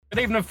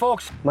Good evening,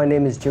 folks. My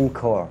name is Jim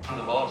Core. I'm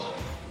the boss.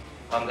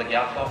 I'm the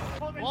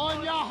gaffer.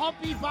 On your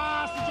hoppy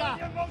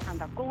bastard! And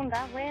they're going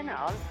that way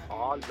now.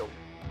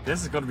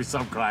 This is going to be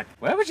some crack.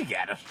 Where would you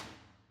get it?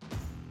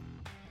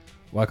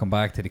 Welcome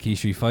back to the Key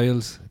Street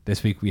Files.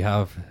 This week we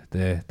have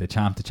the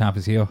champ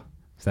is here.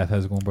 Steph,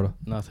 how's it going, brother?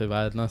 Not too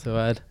bad. What's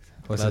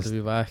Glad this, to be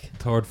back.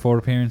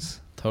 fourth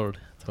appearance? Third,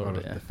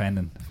 yeah.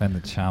 Defending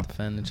champ.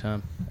 Defending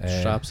champ.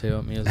 Straps here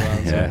with me as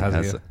well. Yeah,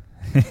 has it.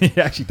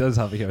 He actually does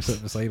have it here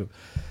sitting beside him,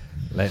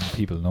 letting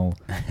people know.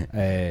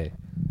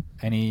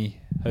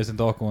 How's the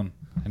dock going?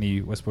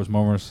 Any whispers,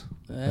 murmurs?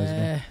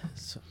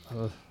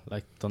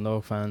 Like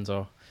Dundalk fans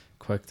are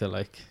quick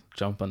to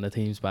jump on the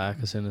team's back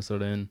as soon as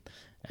they're in.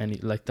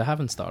 They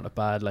haven't started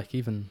bad. Like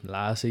even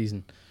last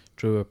season,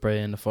 drew a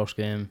Bray in the first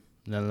game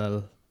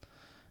 0-0,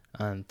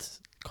 and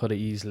could have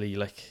easily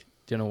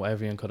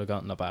everyone could have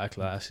gotten the back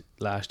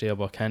last year,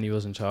 but Kenny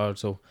was in charge,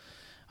 so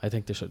I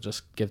think they should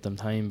just give them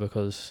time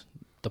because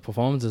the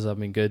performances have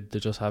been good. They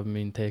just haven't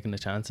been taking the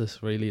chances.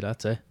 Really,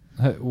 that's it.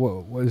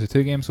 What is it?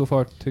 2 games so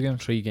far? 2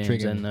 games? 3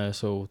 games in now,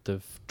 so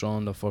they've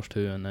drawn the first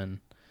 2 and then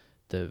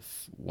they've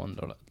won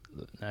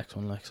the next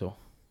one.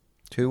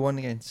 2-1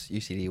 against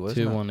UCD,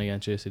 wasn't it? 2-1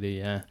 against UCD,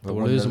 yeah. They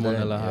were 1-0 losing 1-0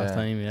 then, at half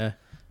time, yeah.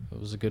 It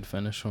was a good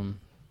finish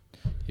from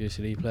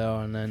UCD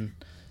player, and then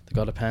they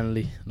got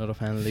another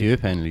penalty. Few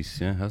penalties,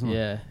 yeah, hasn't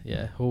it?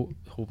 Yeah.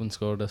 Hoban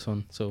scored this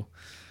one, so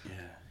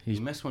He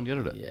missed one the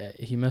other day. yeah,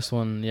 he missed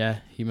one. Yeah,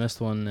 he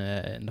missed one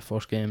in the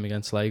first game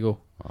against Sligo,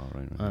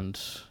 Right. and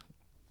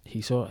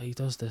he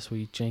does this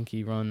wee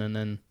jinky run, and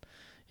then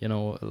it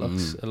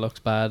looks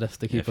bad if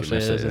the keeper if you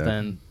miss says it, it. yeah.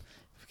 Then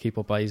if the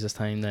keeper buys his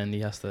time, then he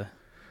has to.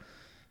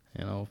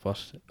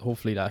 But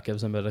hopefully that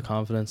gives him a bit of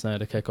confidence now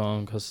to kick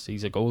on because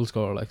he's a goal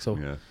scorer,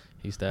 Yeah.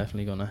 he's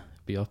definitely gonna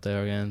be up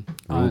there again.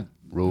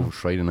 Rovers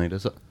Friday night,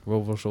 is it?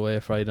 Rovers away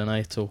Friday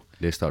night, so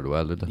They started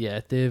well, did they?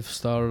 yeah, they've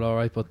started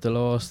alright, but they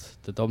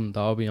lost the Dublin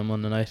Derby on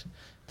Monday night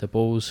to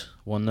Bows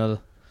 1-0.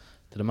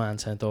 To the man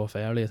sent off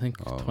early, I think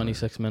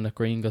 26-minute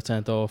Green got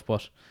sent off,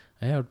 but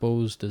I heard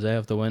Bows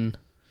deserved the win.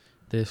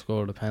 They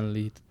scored a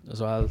penalty as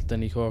well.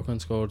 Denny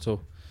Corcoran scored, so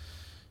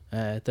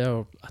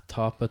they're at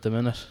top at the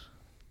minute.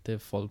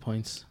 They've full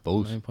points.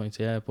 Bows? 9 points,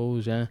 yeah,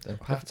 Bows, yeah. The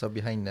Pats are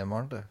behind them,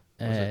 aren't they?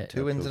 Was it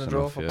 2 wins and a close draw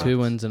enough, for yeah. Pats? 2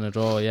 wins and a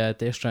draw, yeah.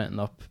 They strengthened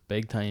up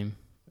big time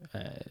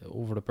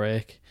over the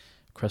break.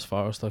 Chris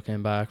Forrester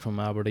came back from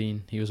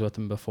Aberdeen. He was with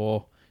them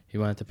before. He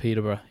went to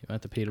Peterborough.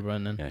 And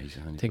then Yeah, he's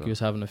a handy I think he was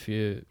having a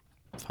few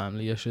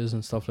family issues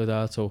and stuff like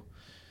that. So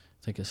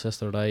I think his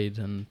sister died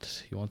and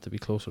he wanted to be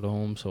closer to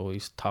home. So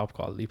he's top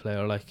quality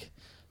player.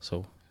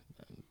 So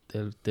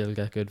they'll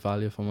get good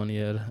value for money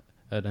at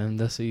the end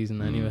this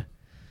season anyway.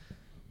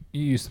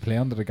 You used to play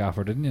under the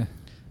gaffer, didn't you?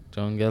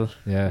 John Gill.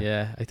 Yeah.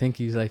 Yeah, I think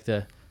he's like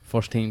the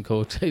first team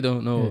coach. I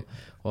don't know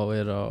what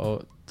way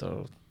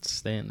they're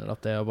staying it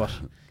up there, but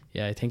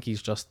yeah, I think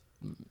he's just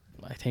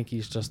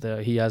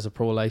there. He has a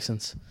pro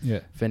license. Yeah.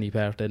 Vinnie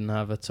Perth didn't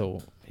have it,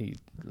 so they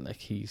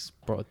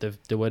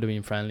would have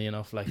been friendly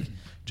enough.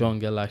 John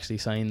Gill actually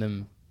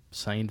signed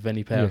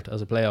Vinnie Perth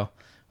as a player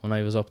when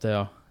I was up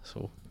there,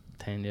 so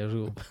 10 years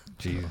ago.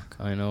 Gee.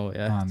 I know,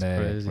 yeah. And,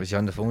 it's crazy. Was you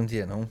on the phone to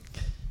you, no?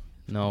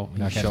 No,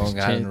 He's showing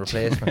Allen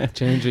replacement.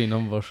 Change your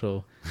number,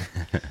 so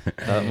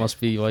that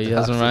must be why he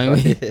hasn't rang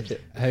me.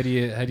 How do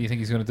you think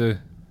he's going to do?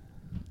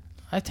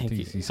 I think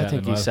He's he's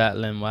settling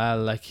settling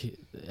well.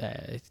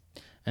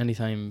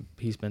 Anytime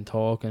he's been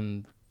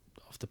talking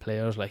of the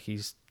players,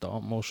 he's the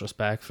utmost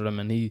respect for them,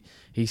 and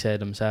he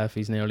said himself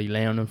he's nearly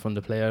learning from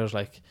the players,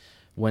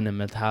 winning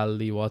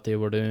mentality, what they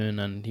were doing,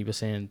 and he was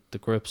saying the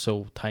group's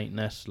so tight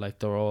knit,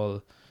 they're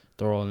all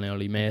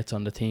nearly mates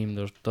on the team.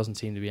 There doesn't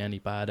seem to be any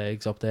bad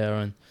eggs up there,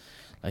 and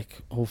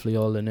hopefully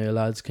all the new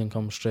lads can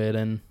come straight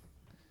in,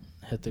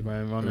 hit the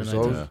ground running.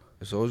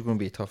 It's always going to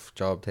be a tough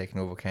job taking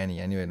over Kenny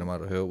anyway, no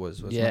matter who it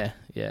was, wasn't it?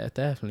 Yeah, it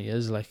definitely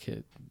is.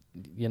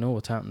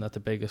 What's happened at the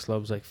biggest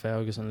clubs,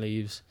 Ferguson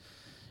leaves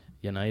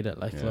United,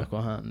 look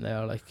what happened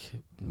there.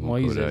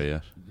 Won't go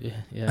there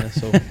yet. Yeah,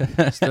 so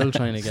still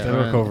trying to get Still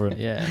around. recovering.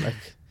 Yeah,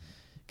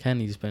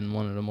 Kenny's been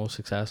one of the most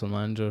successful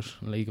managers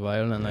in League of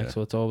Ireland,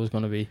 so it's always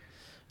going to be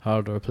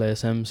hard to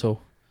replace him. So,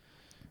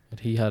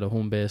 but he had a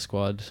home base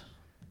squad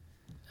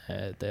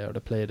there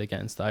that played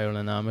against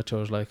Ireland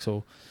amateurs,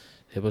 so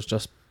it was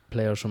just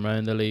players from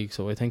around the league.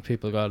 So I think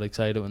people got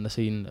excited when they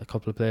seen a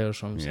couple of players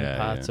from St.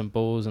 Pat's and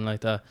Bows and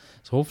like that.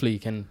 So hopefully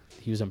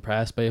he was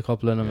impressed by a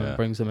couple of them and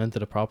brings them into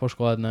the proper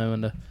squad now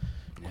when the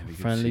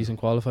friendlies and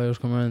qualifiers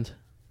come around.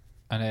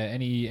 And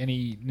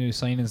any new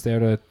signings there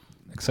that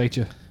excite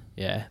you?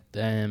 Yeah,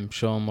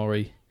 Sean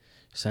Murray,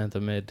 centre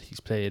mid.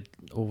 He's played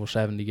over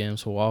 70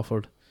 games for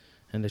Wafford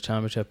in the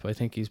championship. I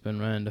think he's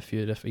been around a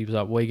few different. He was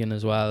at Wigan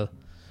as well,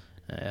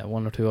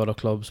 1 or 2 other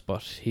clubs.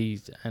 But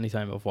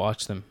anytime I've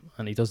watched him,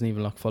 and he doesn't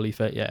even look fully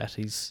fit yet.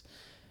 He's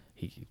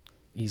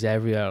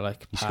everywhere.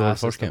 He scored the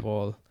first the game.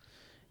 ball.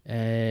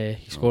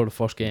 He scored the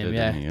first game.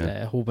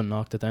 Did, Hoban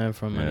knocked it down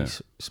from him and he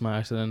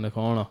smashed it in the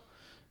corner.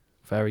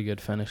 Very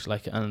good finish.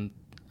 And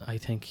I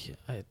think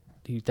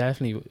he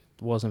definitely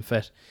wasn't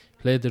fit.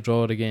 Played the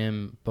draw of the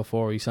game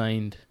before he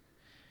signed.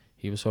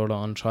 he was sort of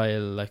on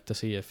trial, like, to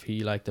see if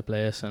he liked the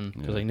place, and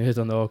because I knew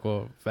Dundalk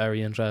were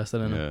very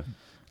interested in him,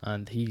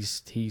 and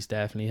he's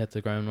definitely hit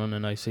the ground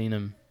running. I've seen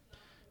him,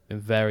 been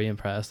very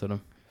impressed with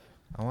him.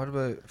 And what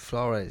about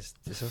Flores?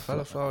 Is a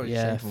fella Flores?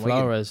 Yeah,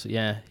 Flores.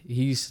 Yeah,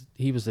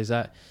 he was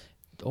exact.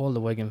 All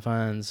the Wigan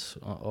fans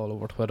all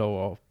over Twitter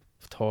were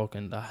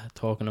talking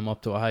him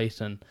up to a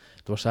height, and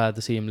they were sad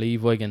to see him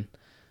leave Wigan.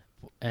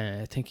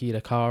 I think he had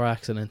a car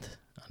accident,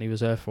 and he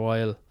was there for a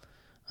while,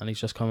 and he's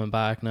just coming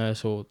back now.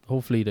 So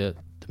hopefully the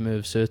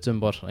move suits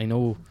him. But I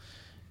know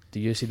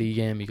the UCD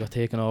game, he got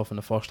taken off in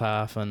the first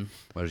half, and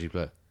where does he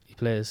play? He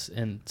plays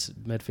in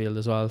midfield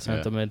as well,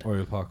 centre mid.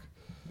 Oriel Park.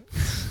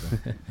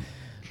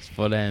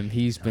 But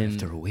he's been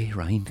After away,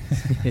 Ryan.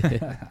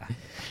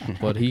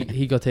 but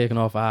he got taken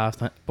off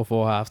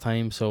before half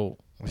time, so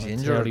was he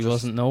injured? He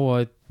wasn't. No,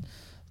 I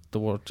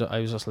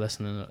was just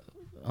listening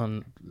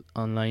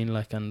online,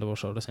 like, and they were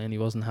sort of saying he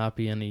wasn't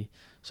happy, and he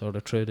sort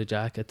of threw the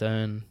jacket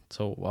down.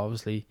 So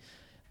obviously,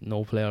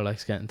 no player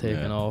likes getting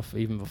taken off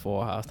even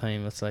before half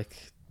time. It's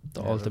like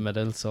the ultimate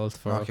insult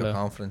for knock your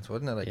confidence,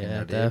 wouldn't it? Like,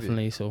 yeah,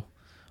 definitely. So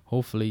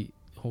hopefully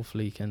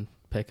he can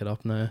pick it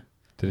up now.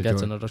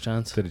 Gets another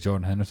chance. Did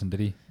Jordan Henderson? Did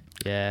he?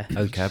 Yeah.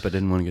 El Kappa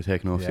didn't want to get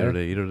taken off the other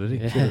day either, did he?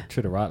 Yeah.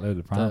 Threw the rattle out of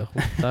the pram.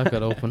 That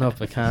could open up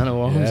a can of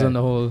worms in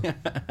the whole.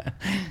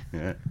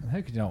 Yeah.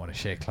 How could you not want to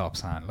shake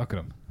Klopp's hand? Look at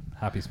him.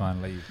 Happy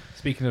man leave.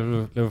 Speaking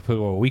of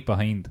Liverpool, we're a week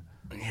behind.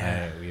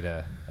 Yeah. We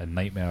had a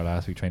nightmare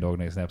last week trying to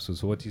organise an episode.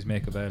 So what do you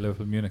make of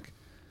Liverpool Munich?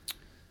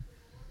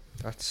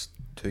 That's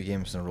 2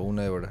 games in a row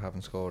now where they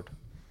haven't scored.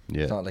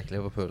 Yeah. It's not like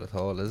Liverpool at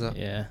all, is it?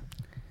 Yeah.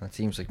 And it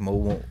seems like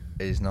Mo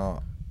is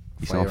not.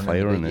 He's not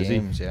firing, is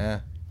games, he? Yeah.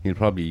 He'll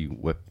probably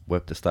whip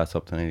the stats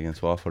up tonight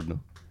against Watford though.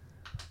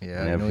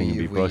 Yeah, and everything will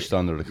be brushed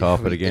under the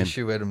carpet again.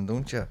 Issue with him,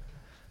 don't you?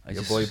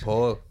 Your boy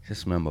Paul.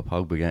 Just remember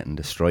Pogba getting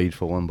destroyed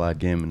for one bad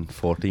game in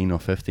 14 or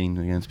 15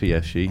 against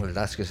PSG. Well,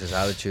 that's because his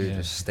attitude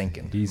was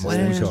stinking. He's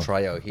a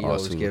tryout. He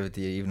always give it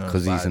to you, even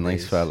because he's a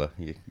nice fella.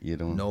 You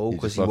don't. No,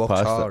 because he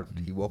works hard.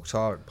 He works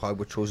hard.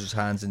 Pogba throws his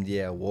hands in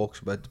the air, walks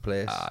about the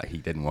place. He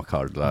didn't work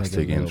hard the last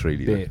 2 games,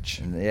 really. Bitch.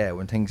 And yeah,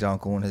 when things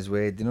aren't going his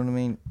way, do you know what I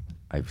mean?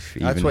 I've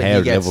That's even why heard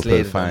he gets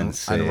Liverpool fans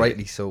say, and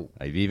rightly so.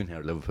 I've even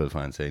heard Liverpool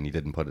fans saying he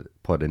didn't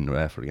put in the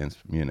effort against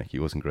Munich. He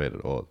wasn't great at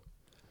all.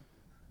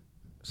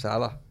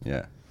 Salah.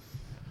 Yeah.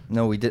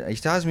 No, he didn't. He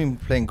hasn't been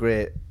playing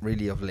great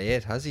really of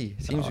late, has he?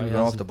 Seems to be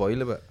going off the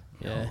boil a bit.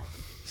 Yeah.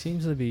 He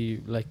seems to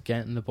be like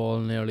getting the ball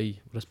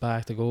nearly with his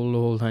back to goal the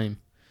whole time.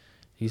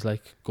 He's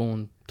like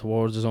going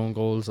towards his own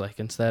goals, like,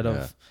 instead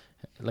of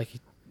like.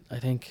 I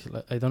think,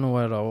 I don't know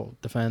whether our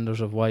defenders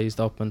have wised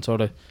up and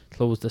sort of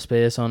closed the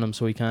space on him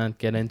so he can't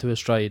get into his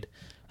stride.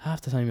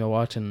 Half the time you're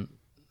watching,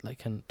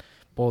 like, and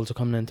balls are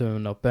coming into him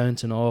and they're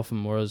bouncing off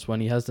him, whereas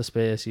when he has the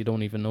space you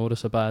don't even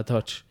notice a bad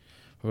touch.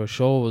 Whereas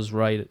Shaw was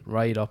right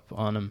up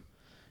on him,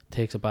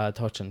 takes a bad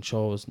touch, and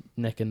Shaw was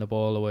nicking the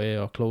ball away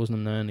or closing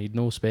him down. He'd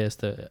no space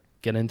to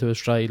get into his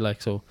stride,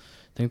 like, so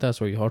I think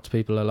that's where he hurts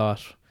people a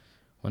lot,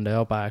 when they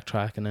are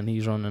backtracking and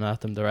he's running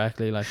at them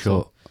directly, like.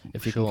 Shaw, so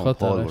if you can Shaw cut and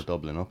Paul that were out.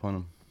 doubling up on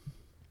him.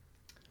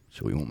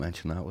 So we won't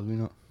mention that, will we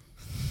not?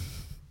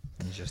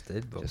 He just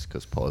did, but Just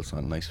because Paul's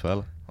not a nice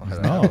fella. He's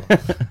not.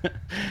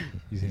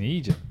 He's in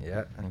Egypt.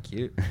 Yeah, thank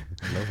you.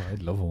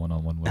 I'd love a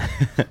one-on-one with.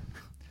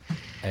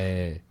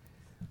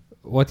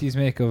 What do you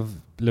make of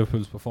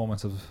Liverpool's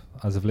performance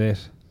as of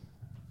late?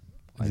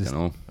 I don't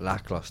know.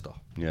 Lackluster.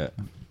 Yeah.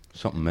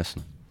 Something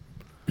missing.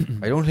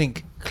 I don't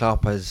think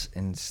Klopp has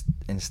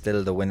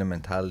instilled a winning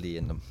mentality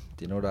in them.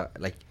 Do you know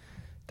that? Like,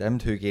 them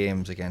 2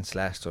 games against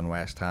Leicester and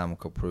West Ham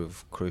could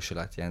prove crucial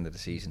at the end of the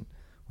season,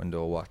 when they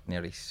were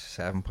nearly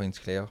 7 points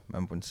clear.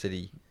 Remember when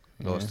City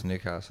lost to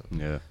Newcastle?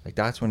 Yeah. Like,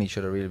 that's when he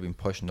should have really been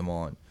pushing them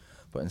on,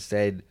 but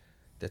instead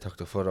they took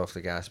the foot off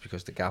the gas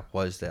because the gap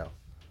was there.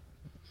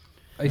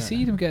 I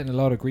see them getting a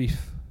lot of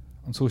grief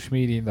on social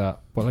media and that,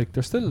 but like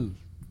they're still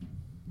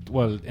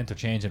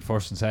interchanging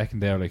first and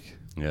second there, like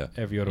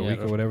every other week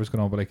or whatever's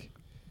going on, but like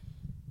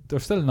they're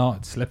still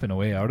not slipping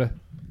away, are they?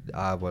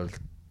 Well,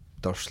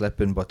 they're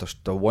slipping, but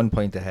they're 1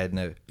 point ahead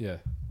now. Yeah.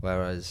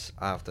 Whereas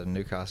after the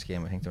Newcastle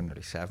game, I think they're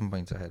nearly 7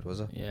 points ahead, was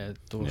it? Yeah,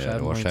 they were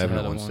 7 points ahead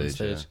at one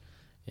stage.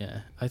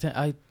 Yeah,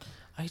 I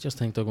just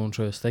think they're going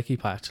through a sticky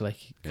patch, like,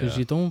 because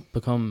you don't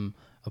become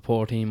a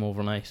poor team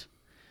overnight.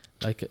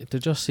 Like, they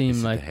just seem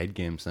it's like the head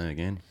games now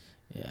again.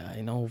 Yeah,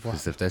 I know.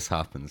 Because if this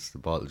happens, the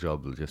bottle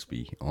job will just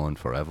be on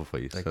forever for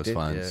you, like as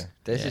fans.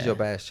 This is your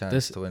best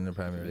chance to win the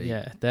Premier League.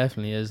 Yeah, it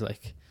definitely is.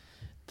 Like,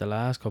 the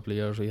last couple of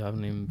years, we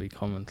haven't even been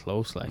coming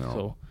close. Like,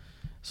 so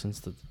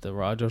since the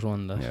Rodgers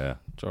one, that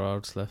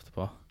Gerrard slipped,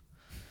 but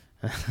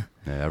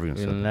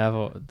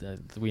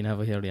we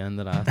never hear the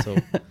end of that. So,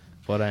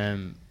 but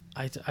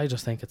I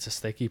just think it's a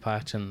sticky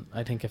patch, and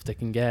I think if they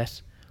can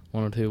get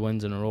 1 or 2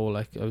 wins in a row,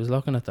 like I was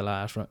looking at the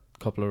last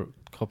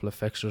couple of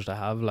fixtures they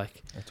have,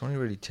 like it's only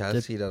really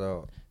Chelsea that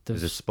are.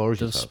 Is it Spurs?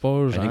 The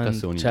Spurs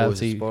and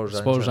Chelsea,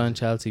 Spurs and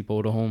Chelsea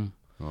both at home.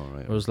 Oh,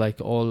 right. Whereas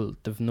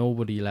they've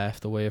nobody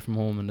left away from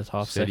home in the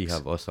top City 6.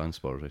 have us and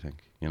Spurs, I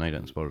think. United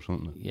and Spurs,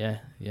 something. Yeah,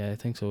 I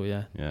think so.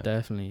 Yeah, Yeah.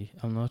 definitely.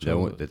 I'm not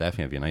sure. They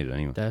definitely have United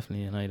anyway.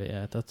 Definitely United.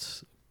 Yeah,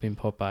 that's been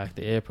put back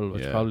to April,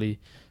 which Yeah. probably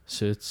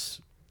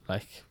suits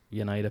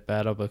United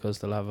better because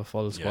they'll have a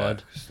full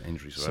squad. 'Cause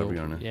injuries are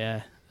everywhere now.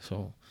 Yeah.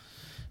 So,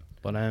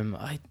 but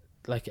I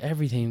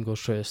every team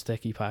goes through a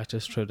sticky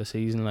patches through the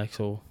season.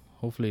 So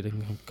hopefully they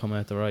can come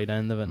out the right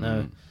end of it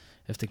now.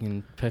 If they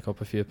can pick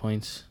up a few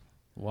points.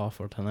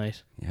 Watford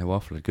tonight. Yeah,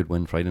 Watford a good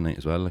win Friday night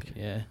as well.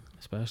 Yeah,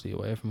 especially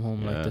away from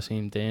home. Yeah. They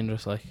seem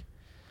dangerous. Well,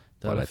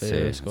 I'd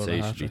say scored a you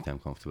should hat-trick. beat them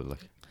comfortable.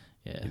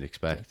 Yeah, you'd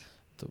expect.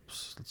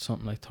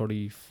 Something like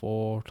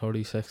 34,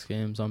 36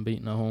 games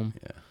unbeaten at home.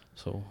 Yeah.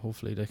 So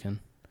hopefully they can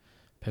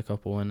pick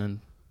up a win and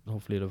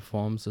hopefully the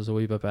performance is a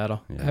wee bit better.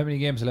 Yeah. How many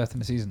games are left in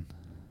the season?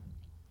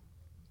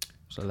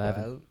 So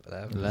 11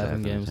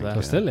 11. games I think, left.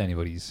 But still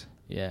anybody's.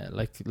 Yeah,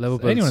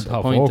 Liverpool. Anyone in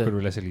top 4 could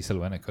realistically still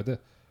win it, could they?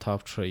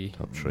 top 3.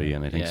 Top 3,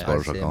 and I think Yeah.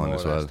 Spurs are I'd say gone more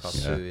as or well. less top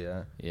Yeah. 2,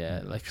 yeah. Yeah,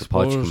 So Spurs.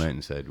 Poch came out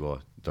and said,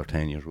 they're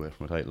 10 years away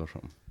from a title or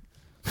something.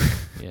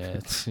 Yeah,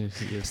 it's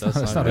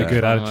That's not a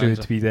good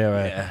attitude to be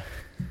there. Yeah.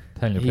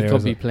 Telling your He players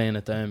could be that. playing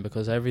it down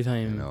because every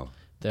time No.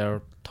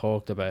 they're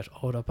talked about,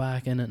 they're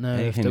back in it now.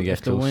 Anything to get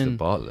if they close to the win,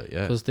 bottle,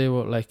 yeah. because they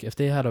were if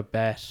they had a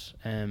bet,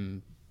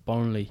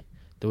 Burnley,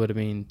 they would have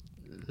been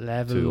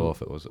level. 2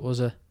 off it was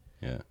it? it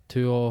Yeah.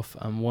 2 off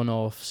and 1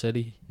 off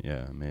City?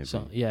 Yeah, maybe.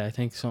 So I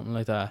think something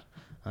like that,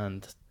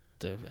 and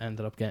they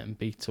ended up getting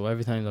beat. So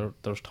every time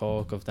there's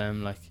talk of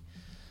them,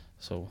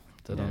 so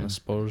they're on a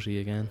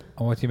Spursy again.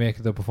 And what do you make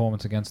of the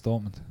performance against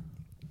Dortmund?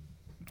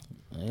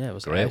 Yeah, it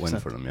was Great excellent.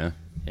 win for them, yeah.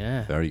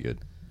 Yeah, Very good.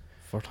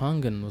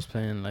 Vertonghen was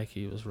playing like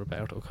he was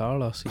Roberto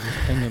Carlos. He was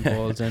pinging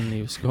balls in,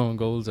 he was scoring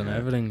goals and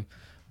everything.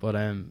 But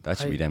That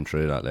should be them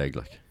through that leg,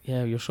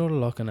 yeah, you're sort of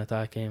looking at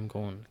that game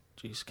going,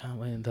 geez, can't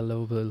wait until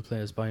Liverpool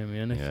plays Bayern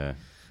Munich. Yeah.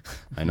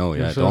 I know,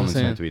 yeah. You're sort of Dortmund's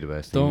saying meant to be the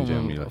best team in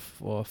Germany.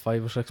 Dortmund,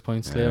 5 or 6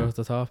 points clear at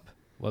the top.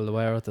 Well, they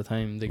were at the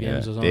time the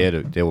games was on.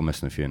 They were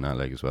missing a few in that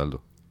leg as well,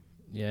 though.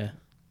 Yeah.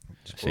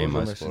 Same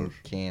as missing Spurs.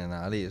 Kane and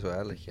Ali as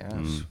well.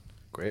 It's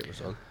great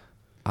result.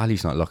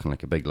 Ali's not looking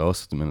like a big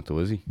loss at the minute, though,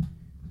 is he?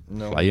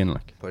 No, Flying,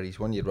 but he's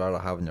one you'd rather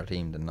have in your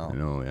team than I not.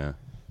 know, yeah.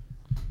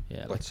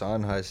 Yeah, But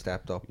Son has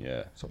stepped up.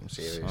 Yeah. Something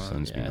serious.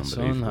 Son's been Son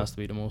unbelievable. has to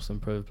be the most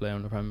improved player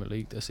in the Premier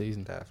League this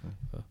season.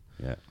 Definitely.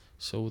 Yeah.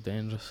 So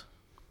dangerous.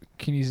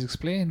 Can you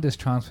explain this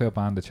transfer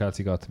ban that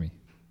Chelsea got to me?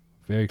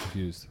 Very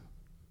confused.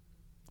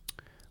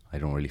 I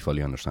don't really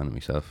fully understand it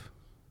myself.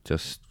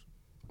 Just,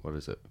 what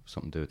is it?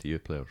 Something to do with the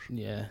youth players.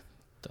 Yeah.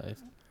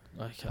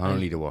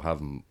 Apparently they were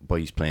having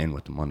boys playing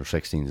with them under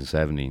 16s and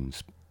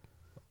 17s.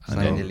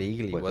 Signed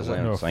illegally, But was they it?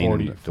 weren't No, signing,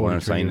 40, they weren't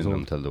 43 signing years them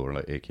old. until they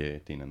were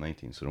 18 and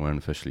 19, so they weren't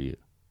officially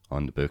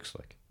on the books.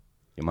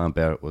 Your man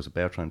was it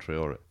Bertrand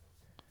Traore?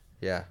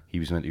 Yeah. He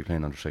was meant to be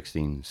playing under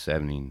 16s,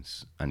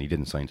 17s, and he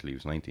didn't sign till he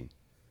was 19.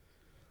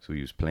 So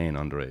he was playing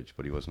underage,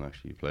 but he wasn't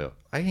actually a player.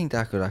 I think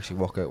that could actually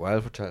work out well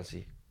for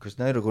Chelsea because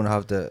now they're going to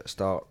have to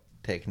start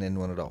taking in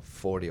one of the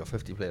 40 or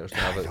 50 players to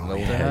have it loan.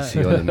 Yeah, I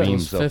see all the There was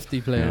memes up.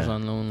 50 players Yeah.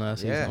 on loan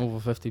last Yeah. season. Over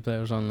 50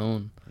 players on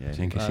loan. Yeah, I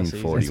think I've Last seen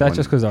season. 41. Is that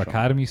just because their something.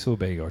 academy's so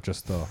big, or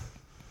just their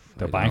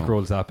don't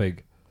bankroll's that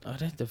big? I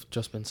think they've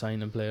just been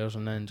signing players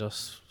and then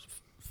just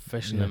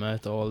fishing Yeah. them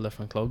out to all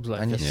different clubs.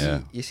 And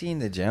this. you see in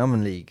the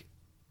German league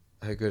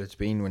how good it's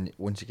been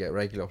once you get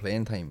regular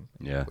playing time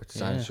Yeah. with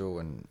Sancho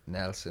and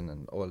Nelson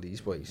and all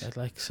these boys.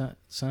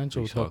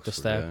 Sancho Reece took the Oxford,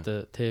 step yeah.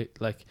 to take,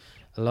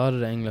 a lot of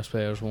the English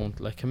players won't.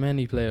 How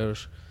many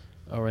players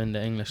are in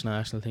the English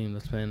national team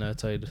that's playing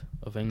outside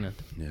of England?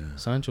 Yeah,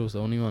 Sancho's the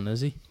only one,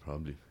 is he?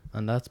 probably.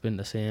 And that's been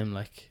the same.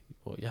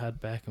 You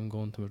had Beckham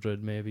going to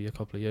Madrid maybe a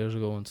couple of years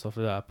ago and stuff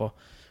like that. But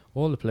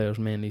all the players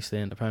mainly stay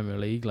in the Premier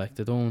League.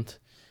 They don't.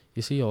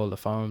 You see all the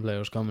foreign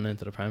players coming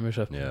into the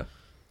Premiership. Yeah.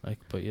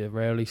 But you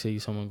rarely see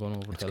someone going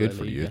over It's to good La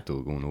for the Liga. youth,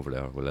 though, going over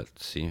there. Well,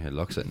 let's see. It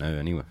looks it now,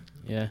 anyway.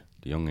 Yeah.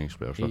 The young English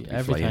players look to be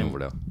every flying time- over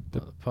there.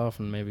 Apart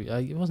from maybe,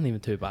 it wasn't even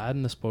too bad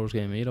in the Spurs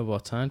game either.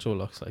 But Sancho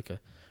looks like a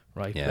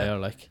right Yeah.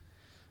 player.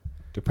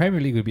 The Premier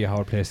League would be a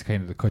hard place to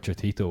kind of cut your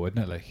teeth, though,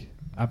 wouldn't it?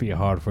 That'd be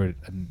hard for a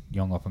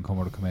young up and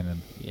comer to come in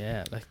and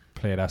Yeah,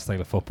 play that style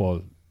of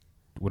football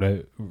without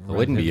It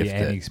wouldn't be relatively if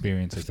any the,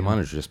 experience. if the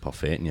manager just put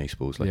faith in you, I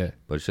suppose. Yeah.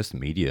 But it's just the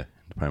media.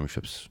 The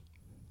Premiership's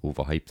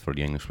overhyped for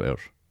the English players.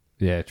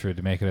 Yeah, true.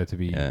 To make it out to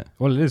be, Yeah.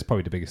 well, it is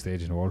probably the biggest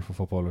stage in the world for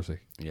footballers.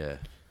 Yeah.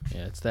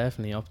 yeah, it's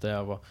definitely up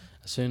there. But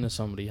as soon as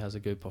somebody has a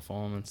good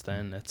performance,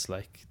 then it's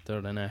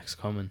they're the next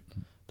coming.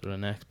 They're the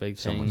next big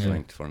Someone's thing.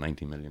 linked for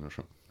 90 million or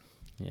something.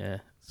 Yeah,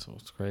 so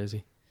it's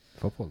crazy.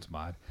 Football's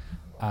mad.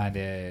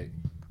 And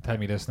tell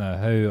me this now: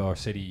 how are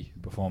City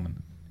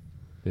performing?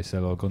 They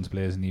still all guns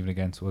blazing, even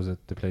against, was it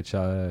they played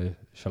Shalaka.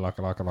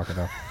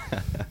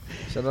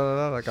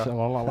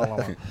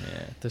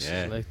 Yeah, this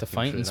Yeah, the been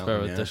fighting through that spirit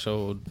one, yeah. they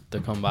showed. They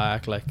come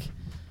back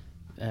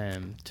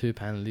 2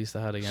 penalties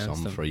they had against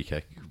Some them. free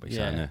kick by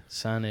Yeah,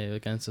 Sané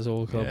against his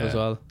old club Yeah. as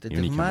well. Did He the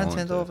only came man on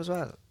sent to- off as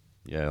well?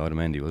 Yeah,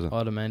 Otamendi, was it?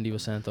 Otamendi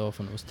was sent off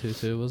and it was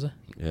 2-2, was it?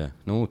 Yeah.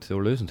 No, they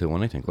were losing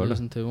 2-1, I think, weren't they?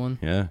 Losing 2-1.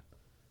 Yeah.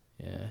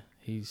 Yeah,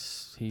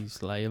 he's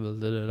liable to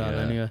do that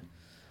anyway.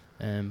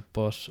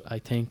 But I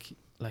think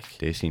like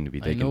they seem to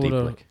be I taking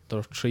know deep.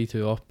 they're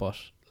 3-2 up, but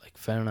like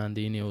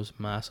Fernandinho's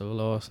massive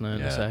loss now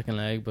in the second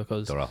leg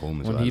because they're at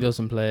home as when well. he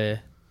doesn't play,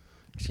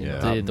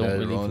 they don't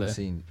really play.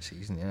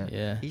 Season,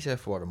 yeah. He's out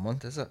for a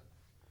month, is it?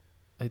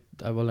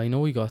 I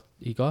know he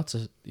got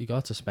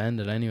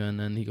suspended anyway, and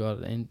then he got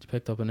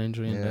picked up an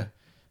injury in the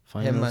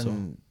final. Him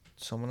and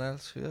someone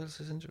else. Who else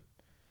is injured?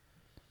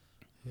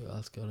 Who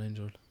else got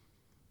injured?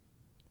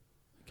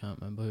 Can't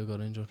remember who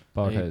got injured.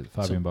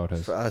 Fabian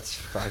Barthez. That's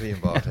Fabian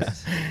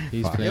Barthez.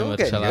 He's playing with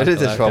good at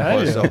this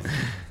football stuff.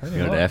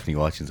 You're definitely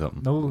watching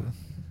something. No,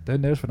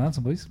 down there's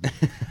financing, boys.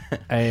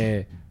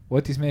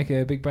 What do you make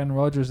a big Brendan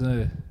Rodgers?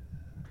 I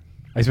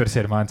was about to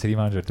say the Man City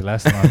manager, the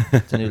Leicester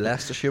man. The new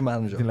Leicestershire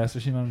manager. The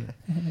Leicestershire manager.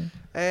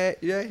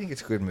 Yeah, I think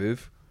it's a good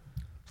move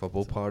for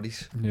both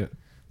parties. Yeah.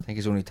 I think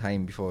it's only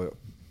time before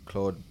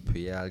Claude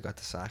Puel got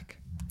the sack.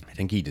 I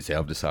think he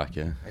deserved the sack,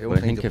 yeah. I don't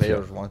think the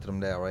players wanted him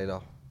there either.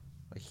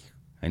 Like,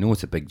 I know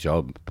it's a big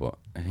job, but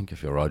I think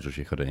if you're Rodgers,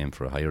 you could have aimed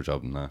for a higher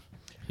job than that.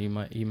 He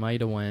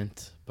might have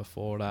went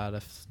before that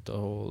if the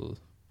whole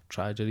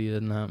tragedy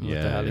didn't happen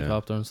with the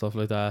helicopter and stuff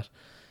like that.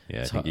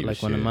 Yeah, it's I think he like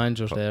was when a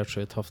manager's there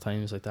through tough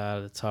times like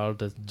that, it's hard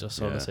to just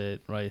sort of say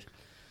it right.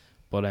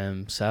 But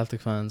Celtic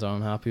fans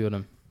aren't happy with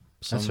him.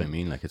 That's what I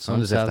mean. Like, it's not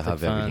as if to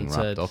have everything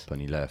wrapped up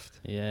and he left.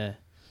 Yeah,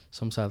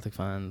 some Celtic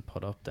fan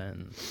put up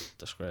then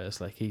disgrace.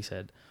 Like he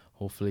said,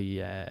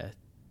 hopefully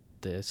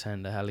they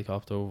send a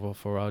helicopter over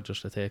for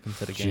Rodgers to take him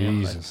to the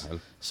game. Like,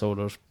 so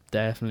there's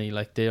definitely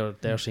like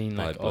they're seeing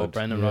like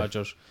Brendan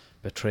Rodgers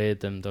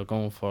betrayed them. They're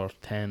going for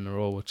 10 in a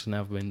row, which has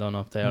never been done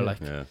up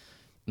there.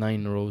 9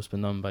 in a row has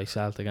been done by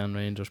Celtic and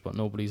Rangers, but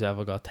nobody's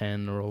ever got 10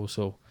 in a row.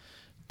 So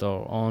they're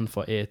on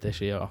for 8 this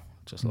year.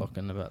 Just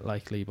looking a bit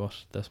likely, but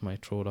this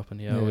might throw it up in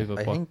the air a wee bit.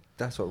 I think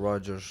that's what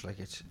Rodgers, like,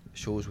 it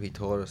shows what he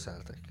thought of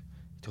Celtic.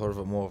 He thought of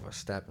it more of a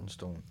stepping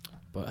stone.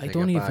 But I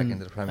don't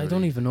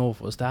even know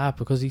if it was that,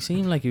 because he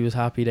seemed like he was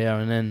happy there,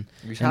 and then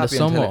he was in happy the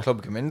summer, until the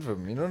club came in for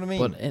him. You know what I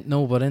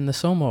mean? But in the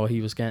summer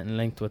he was getting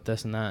linked with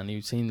this and that, and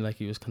he seemed like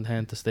he was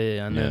content to stay.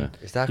 And then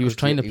he was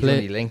trying to play. He was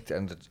only linked,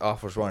 and the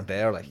offers weren't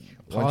there. Like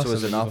once it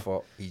was an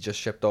offer, he just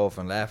shipped off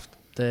and left.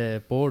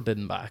 The board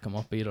didn't back him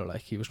up either.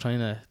 Like he was trying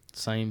to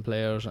sign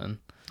players, and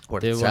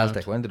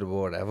Celtic, when did the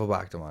board ever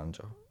back the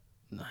manager?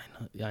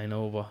 I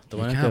know, but they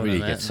you can't really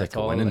get sick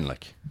of winning,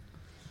 like.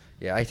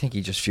 Yeah, I think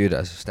he just viewed it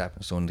as a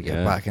stepping stone to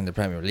get back in the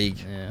Premier League.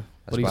 Yeah,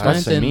 but he's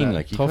went in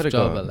a tough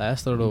job at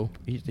Leicester though.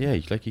 He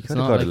could have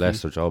got a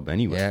Leicester job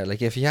anyway. Yeah,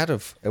 like if he had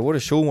it would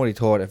have shown what he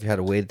thought if he had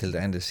to wait till the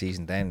end of the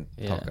season then.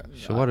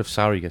 So what if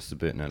Sarri gets the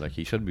boot now? Like,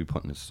 he should be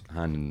putting his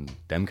hand in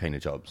them kind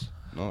of jobs,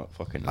 not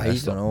fucking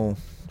Leicester. I don't know.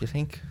 Do you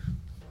think?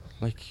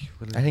 Like,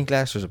 I think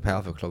Leicester's a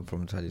powerful club for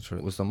him, to tell you the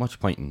truth. Was there much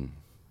point in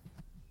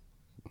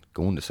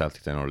going to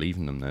Celtic then or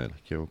leaving them now?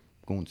 Like, you're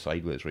going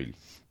sideways, really.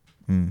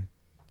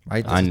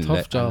 It's a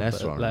tough job.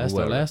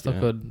 Leicester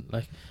could,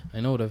 like, I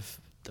know they've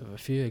a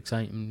few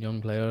exciting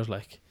young players.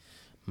 Like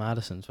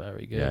Madison's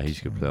very good. Yeah, he's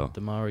a good player.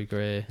 Damari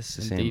Gray, it's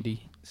the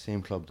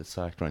same club that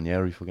sacked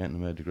Ranieri for getting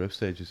them out of the group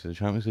stages of the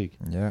Champions League.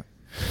 Yeah,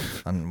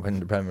 and win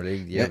the Premier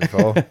League the year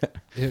before.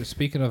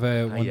 Speaking of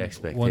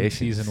one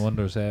season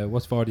wonders,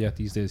 what's Vardy at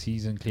these days?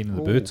 He's in cleaning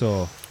the boots,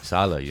 or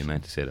Salah? You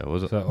meant to say that,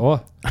 was it?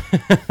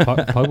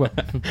 Pogba.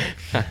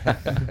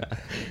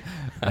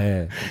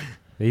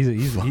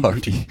 He's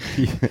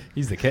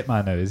the kit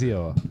man now, is he?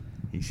 Or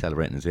he's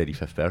celebrating his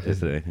 85th birthday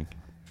today, I think.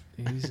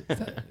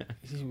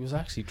 He was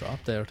actually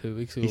dropped there 2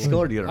 weeks ago. He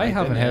scored the other night. I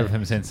haven't heard of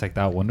him since like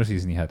that wonder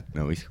season he had.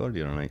 No, he scored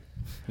the other night.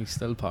 He's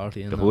still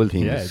partying. The whole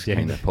team is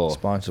kind of poor.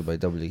 Sponsored by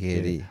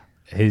WKD.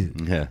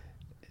 I'm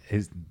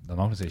not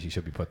going to say she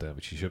should be put down,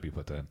 but she should be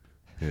put down.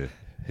 Yeah.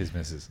 His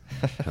missus.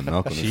 I'm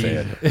not going to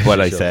say it.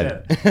 What I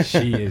said.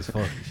 She is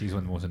she's one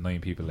of the most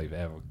annoying people I've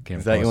ever came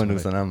across. Is that you one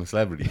who's an I'm a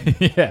celebrity?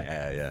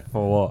 Yeah.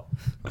 For what?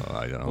 Oh,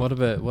 I don't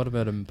know. What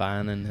about him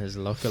banning his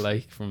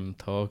lookalike from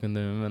talking to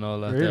him and all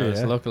that? Really,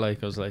 his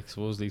lookalike was like,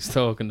 supposedly he's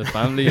talking to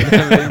family and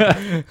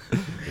everything.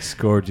 The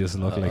gorgeous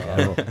lookalike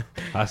ever.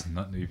 That's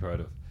nothing to be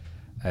proud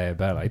of.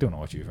 Bella, I don't know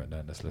what you've written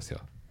down this list here.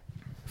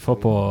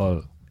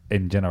 Football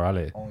in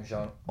generale. En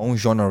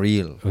general.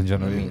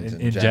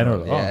 In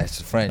general. Yeah,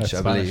 it's French,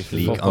 I believe.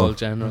 Football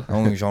general.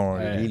 En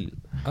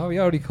general. We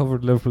already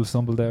covered Liverpool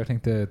stumble there. I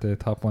think the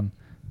top one.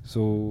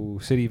 So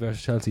City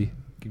versus Chelsea.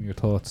 Give me your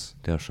thoughts.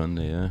 They're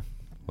Sunday, yeah.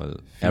 Well,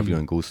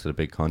 everyone goes to the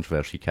big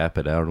controversy cap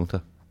it there, don't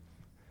they?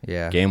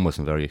 Yeah. Game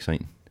wasn't very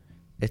exciting.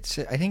 I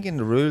think in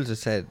the rules it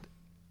said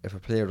if a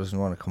player doesn't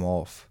want to come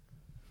off,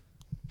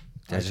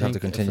 they just have to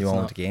continue on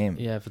with the game.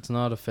 Yeah, if it's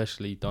not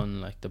officially done,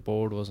 like the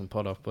board wasn't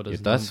put up, but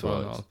it's that's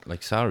what.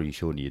 Like Sarri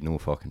showed he had no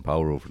fucking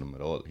power over them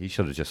at all. He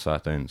should have just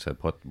sat down and said,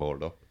 "Put the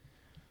board up."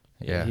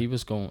 Yeah, he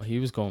was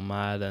going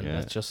mad, and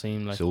it just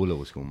seemed like Zola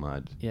was going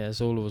mad. Yeah,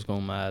 Zola was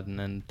going mad, and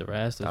then the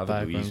rest of the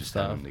background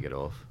staff to get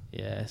off.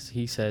 Yes,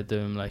 he said to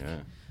him like,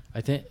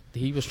 I think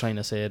he was trying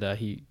to say that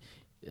he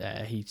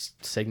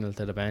signalled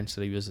to the bench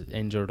that he was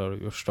injured or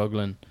he was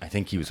struggling. I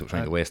think he was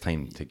trying to waste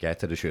time to get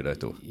to the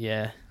shootout though.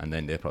 Yeah, and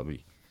then they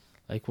probably.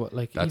 Like what?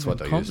 Like That's even what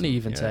they're company using,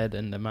 even yeah. said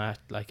in the match,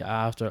 like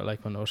after,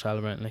 like when they were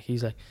celebrating, like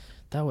he's like,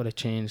 that would have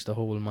changed the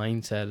whole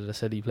mindset of the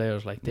City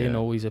players. Like they Yeah.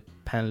 know he's a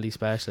penalty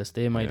specialist.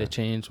 They might Yeah. have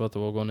changed what they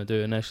were going to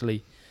do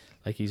initially.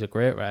 Like he's a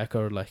great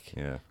record. Like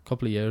Yeah. a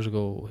couple of years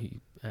ago, he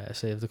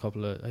saved a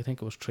couple of, I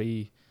think it was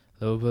 3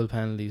 Liverpool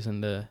penalties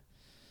in the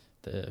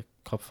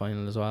cup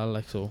final as well.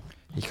 Like so,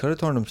 He could have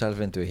turned himself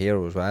into a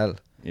hero as well.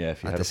 Yeah,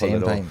 if you At had the to pull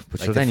same it time, off. But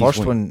like sure, the then he's first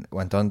won. one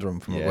went under him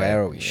from Yeah.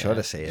 Aguero. He should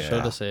have saved Should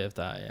have that. saved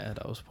that. Yeah,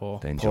 that was poor.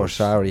 Then Poor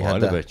Sarri had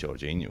what that. about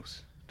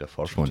Jorginho's? The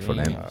first one for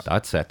them. Jorginho's.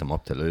 That set them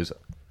up to lose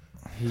it.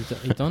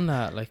 He done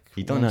that like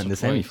He done that once in the or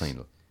twice.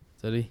 semi-final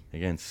Did he?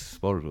 against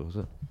Spurs, was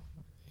it?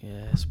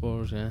 Yeah,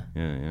 Spurs. Yeah.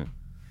 Yeah.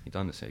 He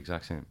done the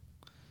exact same.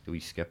 Do we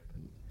skip?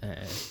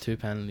 2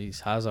 penalties.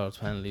 Hazard's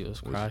penalty was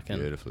It was cracking.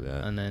 beautiful,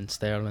 yeah. And then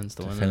Sterling's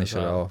the To winner finish as it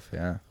well. off,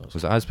 yeah.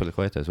 Was it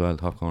Azpilicueta as well,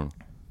 top corner?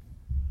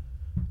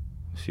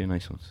 A few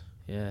nice ones.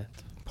 Yeah.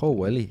 Poor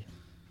Willie.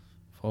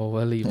 Oh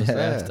well, he was Yeah.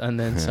 left, and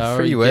then Yeah. Sarri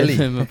Free gave Willie.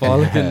 him a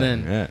bollock, and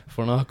then Yeah.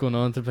 for not going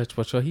on to the pitch.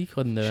 But sure, he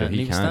couldn't do Sure, it. he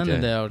He was can't,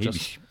 standing there He'd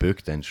just be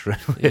booked then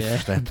straight away Yeah.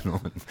 for stepping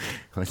on.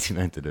 What's he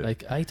meant to do?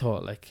 like I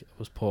thought, like it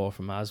was poor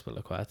from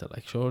Azpilicueta.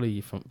 Like surely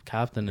from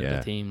captain of Yeah.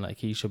 the team, like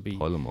he should be.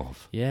 Pull him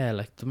off. Yeah,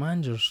 like the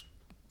manager's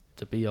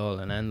the be all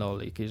and end all.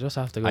 Like you just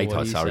have to go. I what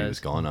thought he Sarri says. was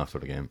gone after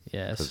the game.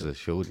 Yeah, Because so- it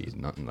showed he's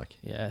nothing like.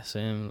 Yeah,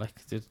 same. Like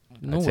there's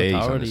no I'd say he's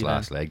on authority. his then.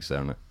 last legs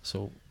there now.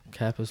 So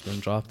Kepa's been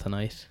dropped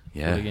tonight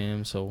Yeah. for the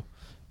game. So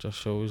just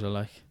shows you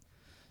like.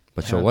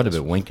 But Yeah, sure, what that's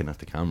about what- winking at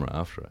the camera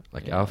after it?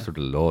 Like Yeah. after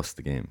they lost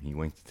the game, he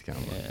winked at the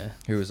camera. Yeah.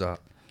 Who was that?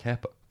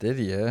 Kepa Did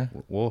he, yeah?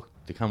 walked.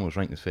 The camera was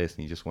right in his face,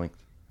 and he just winked.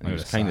 And he I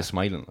was would've kind of sacked-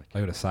 smiling. Like I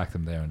would have sacked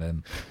him there and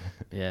then.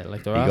 Yeah, like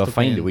he they're got after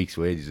fined a paying, week's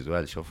wages as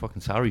well. So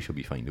fucking Sarri should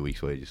be fined a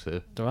week's wages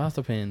too. they're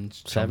after paying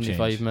Some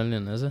 75 change.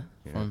 million, is it?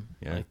 Yeah, From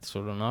yeah. like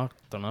so they're not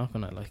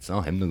gonna like It's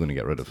not him they're going to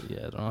get rid of.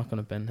 yeah, they're not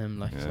gonna bin him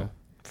like Yeah. so.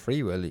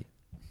 Free Willie.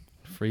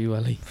 Free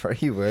Willie.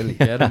 Free Willie.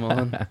 Get him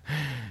on.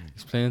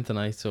 He's playing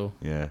tonight, so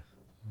Yeah,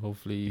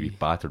 hopefully he'll be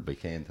battered by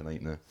Kane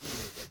tonight now.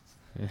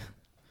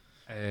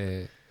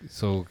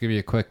 So give you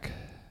a quick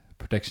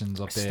predictions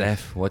update.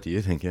 Steph, what do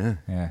you think? Yeah,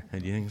 Yeah. how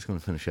do you think it's going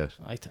to finish out?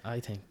 I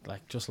think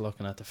like just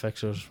looking at the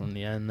fixtures from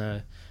the end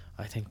now,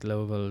 I think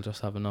Liverpool will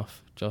just have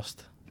enough.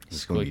 Just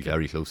It's going to be squeak it.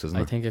 very close, isn't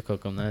I it? think it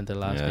could come down to the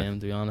last Yeah. game.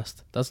 To be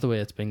honest, that's the way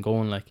it's been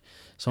going. Like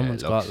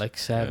someone's looks- got like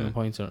 7 yeah.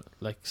 points or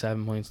like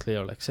 7 points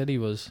clear. Like City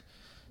was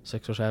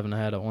 6 or 7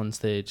 ahead at one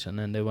stage, and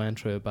then they went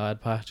through a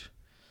bad patch.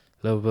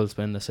 Liverpool's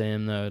been the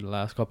same now the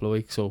last couple of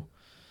weeks, so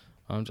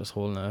I'm just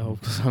holding out hope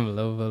because I'm a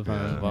Liverpool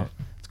fan. Yeah. But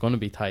it's going to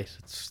be tight.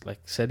 It's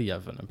like City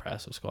have an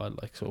impressive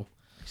squad. Like so,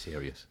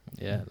 Serious.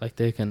 yeah. Like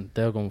they're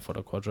going for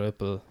the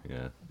quadruple.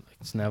 Yeah, Like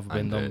it's never been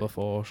And done the-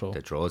 before. So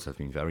the draws have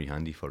been very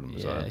handy for them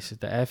as yeah, well. it's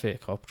the FA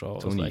Cup draw.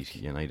 It's was only like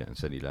United and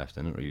City left,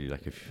 isn't it? Really,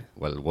 like if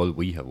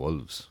we have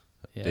Wolves.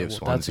 yeah, they have that's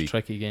a Swansea.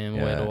 tricky game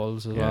away to Yeah,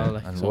 Wolves as yeah. well.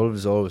 Like, And so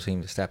Wolves always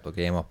seem to step their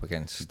game up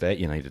against Bet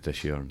United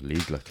this year in the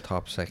league, like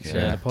top six. yeah,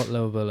 Yeah. they put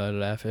Liverpool out of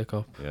the FA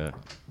Cup yeah.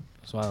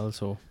 as well.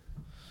 So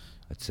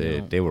I'd say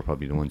No. they were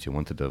probably the ones you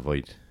wanted to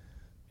avoid.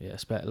 yeah,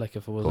 like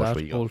if it was Course at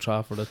we got- Old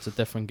Trafford, it's a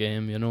different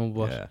game, you know.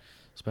 But Yeah,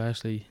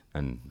 especially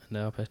and in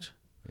their pitch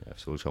yeah,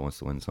 if Solskjaer wants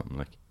to win something,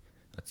 like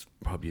that's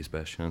probably his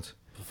best chance.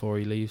 before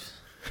he leaves.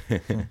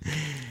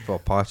 Before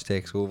Poch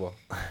takes over.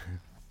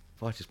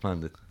 Watch his plan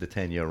the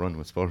 10-year run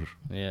with Spurs.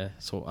 Yeah,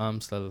 so I'm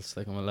still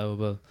sticking with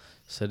Liverpool,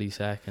 City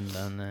second,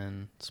 and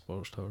then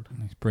Spurs third.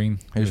 Nice Breen.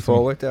 Who's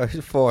forward there?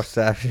 Who's fourth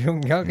staff?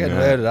 You can't get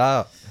rid of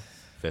that.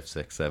 5th,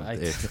 6th, I-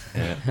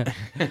 7th,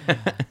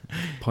 8th.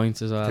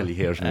 Points as well. Till he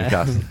hears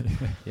Newcastle.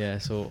 Yeah,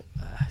 so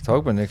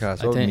Talk about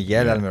Newcastle. I think-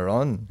 Miguel Yeah.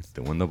 Almiron. It's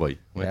the Wonder Boy.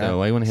 Wait, Yeah.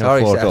 I want to hear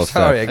Sorry, fourth Steph, off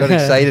sorry, I Steph. got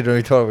excited when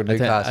we talked about I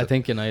Newcastle.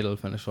 think United will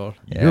finish fourth.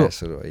 Yeah,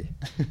 so do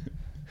I.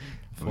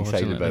 I'm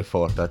excited about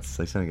fourth. I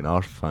sound like an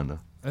Arsenal fan though.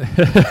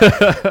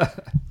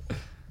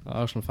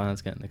 Arsenal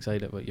fans getting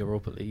excited about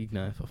Europa League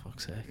now, for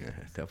fuck's sake. Yeah,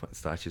 they're putting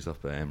statues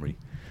up at Emery.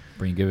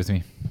 Breen, give it to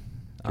me.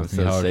 I'm Give it to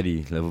me still hard.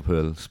 City,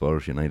 Liverpool,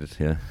 Spurs, United.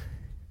 Yeah,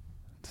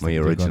 Stick my with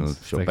your original.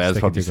 guns. Sure, Stick- Bell's stick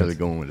probably with your still guns.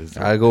 going with his.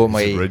 I'll go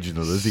with his my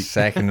original. Is he?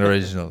 second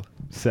original.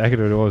 Second,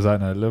 or what was that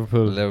now?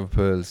 Liverpool.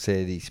 Liverpool,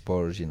 City,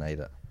 Spurs, United.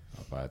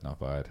 Not bad, not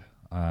bad.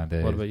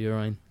 And What about you,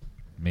 Ryan?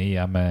 me?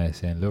 I'm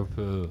saying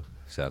Liverpool,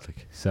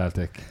 Celtic.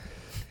 Celtic,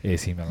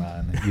 AC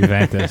Milan,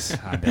 Juventus,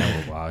 and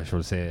I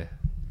should say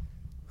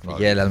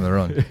Miguel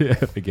Almiron.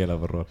 yeah, Miguel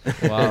Almiron.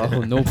 Wow,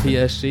 no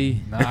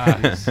PSG.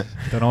 Nah,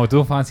 don't know.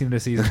 Don't fancy him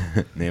this season.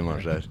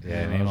 Neymar's out.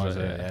 Yeah, Neymar's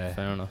yeah.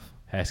 Fair enough.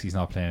 Heskey's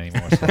not playing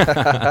anymore. So don't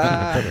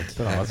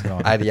know what's going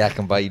on. Adi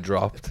Akinbaye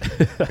dropped.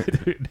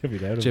 Never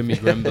doubt him. Jimmy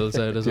Grimble's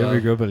out as well. Jimmy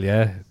Gribble,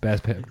 yeah,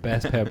 best pair of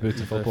boots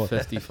in For football.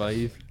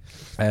 55.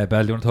 Bell,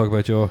 do you want to talk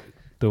about your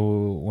the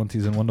one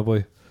season wonder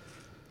boy?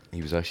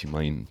 He was actually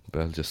mine.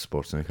 Bell just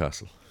sports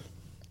Newcastle.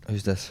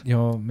 Who's this? You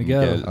know,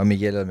 Miguel.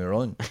 Miguel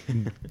Almiron.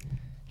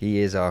 He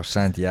is our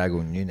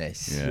Santiago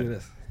Nunes. Yeah.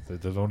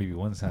 There'll only be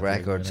one Santiago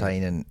Record Nunes.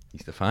 signing.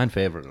 He's the fan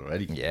favourite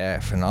already. Yeah,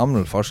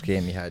 phenomenal first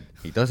game he had.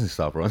 He doesn't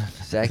stop running.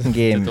 Second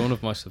They game. don't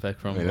have much to pick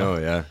from. I know,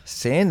 yeah.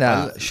 Saying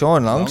that,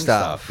 Sean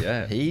Longstaff, Longstaff,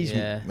 yeah. he's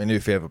Yeah. my new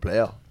favourite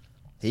player.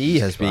 He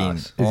has been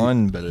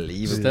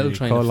unbelievable. Still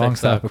trying called to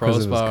fix Longstaff that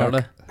because of his crossbar.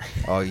 cock?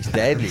 Oh, he's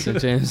deadly. St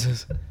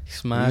James's. He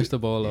smashed the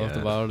ball off the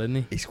bar, didn't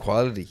he? He's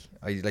quality.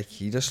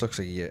 He just looks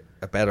like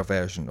a better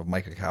version of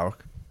Michael Carrick.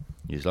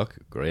 He's like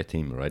a great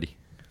team already.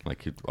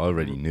 Like you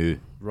already knew.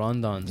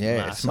 Rondon's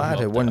Yeah, it's mad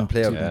how one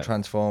player can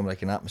transform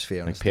like an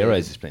atmosphere. Like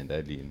Perez is playing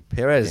deadly. In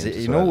Perez, games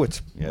you as know, well.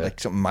 it's like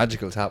something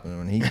magical's happening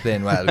when he's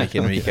playing well week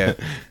in week out,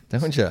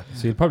 don't you?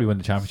 So you'll probably win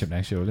the championship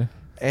next year, will you?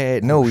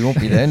 No, we won't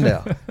be down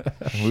there.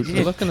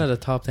 We're looking at a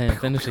top 10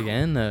 finish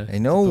again now. I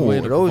know, The way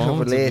the those have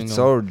a performance has late been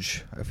going.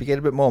 surge. If we get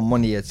a bit more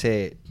money, I'd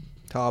say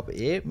top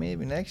 8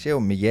 maybe next year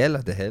with Miguel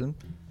at the helm.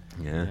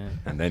 Yeah.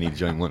 And then he'd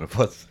join one of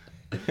us.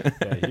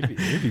 Yeah,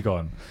 he'll be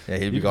gone. Yeah,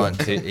 he'll be gone.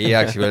 He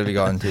actually will be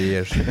gone in 2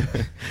 years.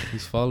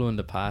 He's following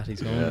the path.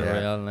 He's going to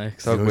Real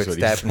next. Talk about Knows what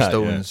he's Stepping at,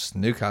 Stones,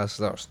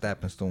 Newcastle or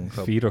Stepping Stone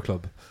Club. Feeder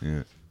club.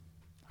 Yeah.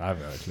 I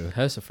haven't got a clue.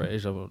 House of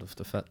Fraser, but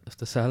if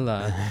they sell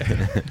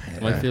that,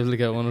 might be able to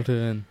get 1 or 2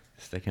 in.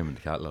 Stick him in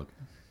the catalogue.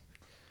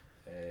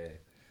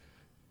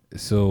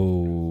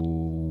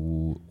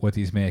 So, what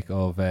do you make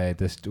of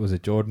this? Was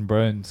it Jordan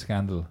Brown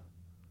scandal?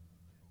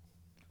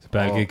 So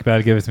Bell,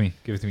 give it to me.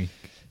 Give it to me.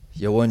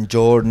 You won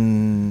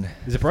Jordan.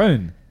 Is it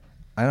Brown?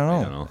 I don't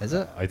I don't know. know. Is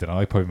it? I don't know.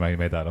 I probably might have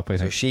made that up. I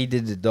So think. she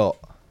did the dot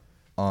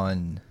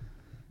on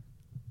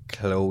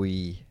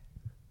Khloe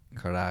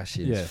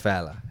Kardashian's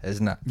fella,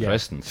 isn't it? Yeah.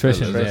 Tristan.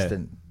 Tristan.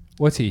 Tristan.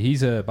 What's he?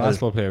 He's a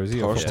basketball player, is he?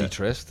 Thirsty Yeah.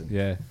 Tristan.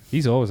 Yeah.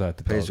 He's always at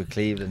the Plays top. with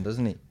Cleveland,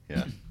 doesn't he?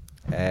 Yeah.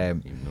 Yeah,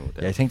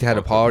 Yeah, I think they had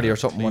a party or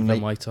something one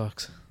Cleveland night. White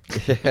Sox.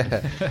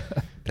 Yeah.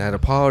 They had a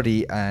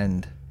party,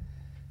 and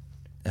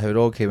how it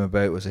all came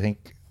about was, I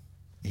think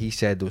he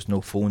said there was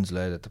no phones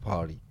allowed at the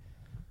party.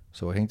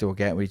 So I think they were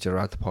getting with each other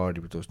at the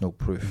party, but there was no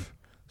proof.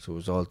 So it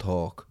was all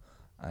talk.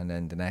 And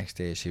then the next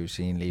day she was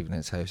seen leaving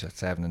his house at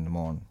 7 in the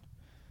morning.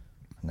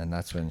 And then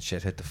that's when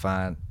shit hit the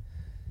fan.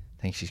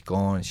 I think she's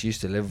gone. She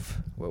used to live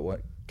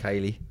with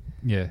Kylie,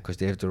 Yeah. because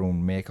they have their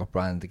own makeup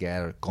brand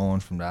together. Gone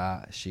from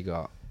that, she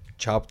got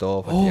chopped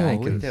off at Oh, the wait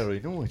ankles. there, I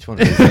know which one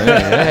it is.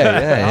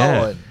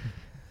 yeah.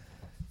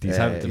 These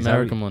Yeah, have the these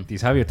American have, one.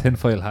 These have your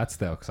tinfoil hats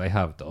there, because I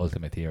have the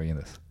ultimate theory in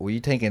this. Were you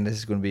thinking this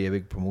is going to be a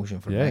big promotion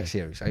for the Yeah. next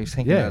series? I was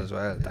thinking Yeah. that as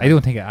well. I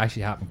don't think it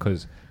actually happened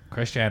because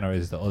Chris Jenner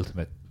is the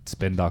ultimate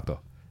spin doctor.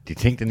 Do you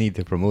think they need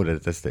to promote it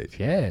at this stage?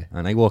 Yeah.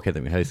 And I walk out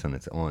of my house and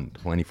it's on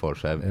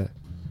 24/7.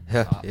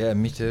 Yeah. Yeah,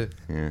 me too.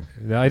 Yeah.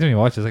 I don't even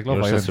watch it. It's like Love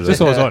Your Island. sister Just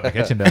does. always on in the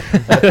kitchen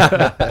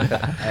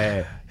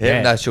there.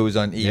 Him, that show's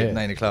on E Yeah. at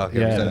 9 o'clock.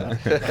 Yeah. I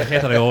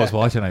hate that I always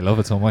watch it and I love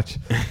it so much.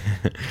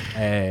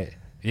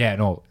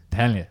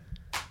 Telling you.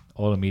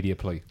 All the media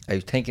play. I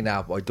was thinking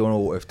that, but I don't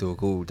know if they'll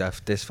go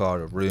this far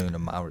to ruin a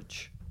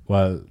marriage.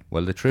 Well,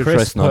 Well, they threw Chris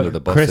Tristan under put- the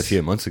bus Chris a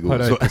few months ago.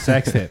 put so- out the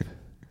sex tape.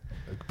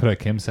 Put out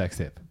Kim's sex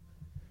tape.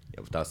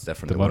 Yeah, but that's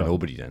different The than mother.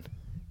 nobody then.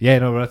 Yeah,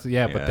 no, but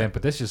Yeah.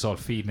 but this is all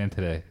feeding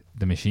into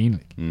the machine.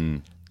 Like.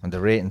 Mm. And the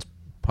ratings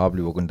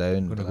probably were going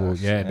down. They're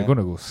because, going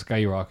to go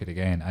skyrocket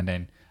again, and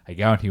then I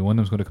guarantee one of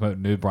them's going to come out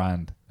with a new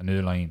brand, a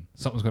new line.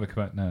 Something's going to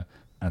come out now,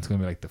 and it's going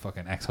to be like the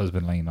fucking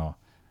ex-husband line or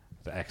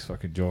the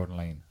ex-fucking Jordan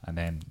line, and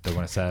then they're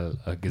going to sell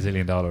 $1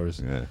 gazillion.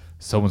 Yeah.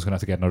 Someone's going to have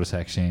to get another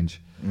sex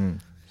change. Mm.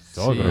 It's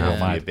all going to go Be a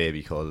mad.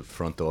 baby called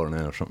Front Door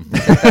now or something.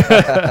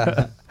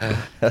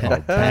 Or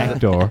back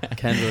door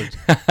Kendall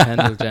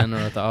Jenner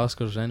at the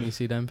Oscars. Then you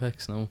see them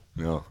pics? No.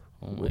 No.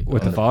 Oh my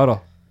with the god. father.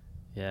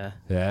 Yeah.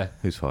 Yeah.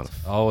 Whose father?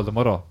 Oh, the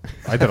mother.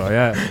 I don't know.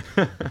 Yeah.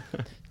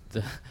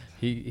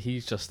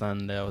 He's just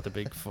standing there with the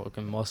big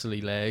fucking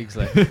muscly legs,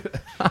 like.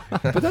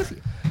 But that's.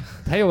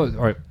 Tell you what.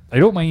 All right. I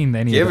don't mind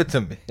any. Give of it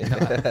to me.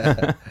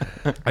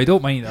 I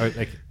don't mind.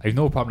 Like I have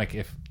no problem. Like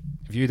if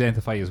you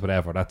identify as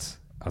whatever, that's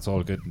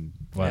all good and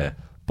well. Yeah.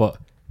 But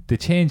they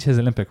change his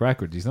Olympic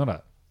records. He's not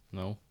that.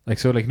 No. Like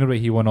so. Like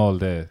he won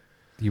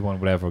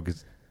whatever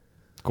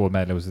gold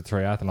medal. It was the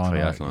triathlon.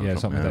 Triathlon, Yeah,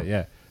 something like that.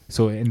 Yeah.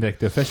 So in the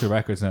official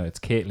records now, it's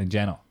Caitlyn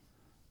Jenner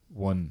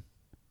won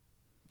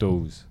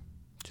those.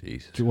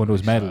 Jesus. She won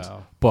those medals.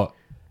 Wow. But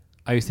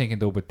I was thinking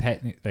though, but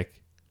technically, like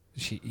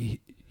she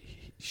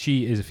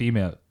is a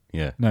female.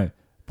 Yeah. No,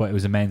 but it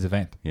was a men's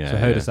event. Yeah, So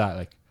how yeah. does that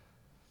like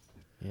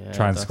Yeah.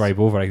 transcribe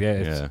over? Like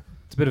it's Yeah.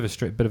 a bit of a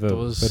bit There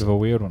was- of a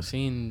weird one.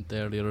 Seen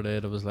there the other day,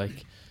 there was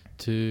like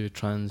 2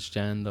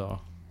 transgender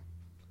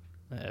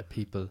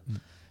people.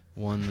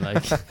 One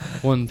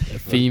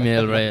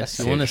female race.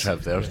 Safe One to is,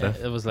 have theirs,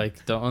 it was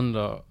like the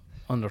under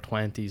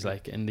 20s,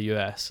 like in the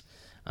US,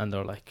 and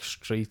they're like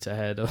streets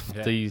ahead of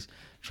these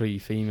 3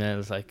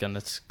 females, like, and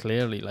it's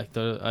clearly like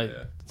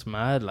it's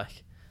mad,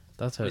 like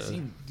that's how.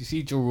 Do you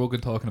see Joe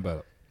Rogan talking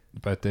about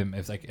them?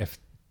 If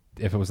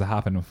it was to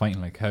happen in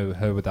fighting, like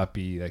how would that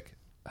be? Like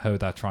how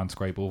would that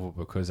transcribe over?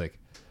 Because like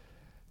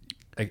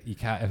you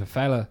can't, if a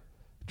fella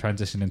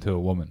transitioned into a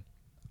woman,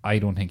 I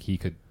don't think he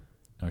could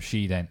or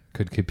she then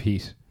could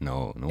compete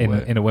No in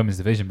way. in a women's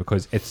division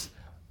because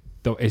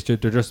they're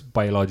just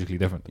biologically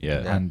different.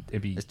 Yeah. And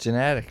it'd be It's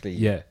genetically.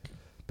 yeah,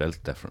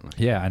 Built differently.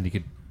 yeah, and you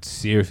could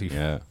seriously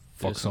Yeah.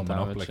 fuck Do some someone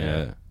up. damage, Like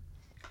Yeah.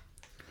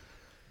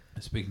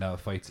 speaking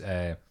of fights,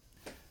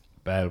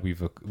 Bell,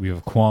 we've a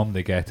qualm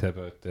they get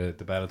about the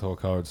Bellator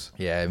cards.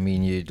 Yeah, I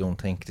mean, you don't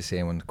think the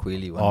same on the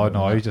Queely one. Oh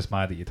no, I was just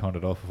mad that you turned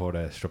it off before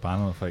the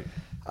Strabano fight.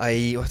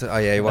 I watched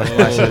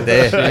match of the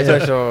day. I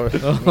thought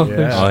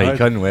He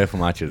couldn't wait for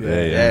match of the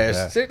day.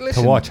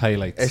 Listen, to watch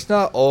highlights. It's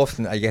not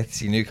often I get to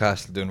see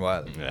Newcastle doing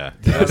well. Yeah,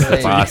 that's the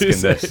task in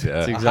this.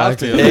 Yeah.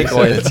 Exactly. Take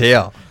away the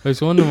tail. I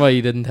was wondering why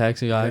you didn't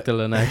text me back till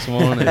the next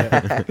morning.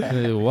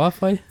 What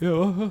fight?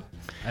 We'll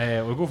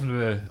go from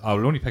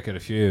we'll only pick out a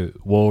few.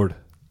 Ward.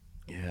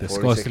 Yeah.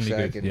 Disgustingly 46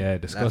 good. second. Yeah,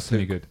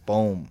 disgustingly good.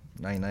 Boom.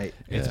 9-8.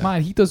 It's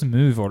mad. He doesn't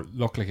move or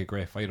look like a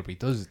great fighter, but he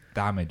does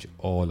damage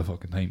all the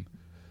fucking time.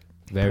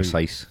 Very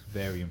Precise.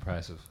 Very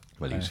impressive.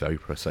 Well, he was very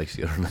precise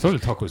the other night. I thought the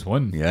tuck was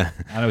one. Yeah.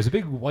 And it was a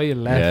big wide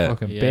left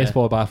fucking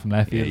baseball bat from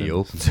left Yeah, field. he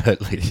opened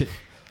it. Like.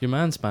 Your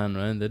man span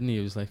round, didn't he?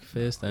 He was like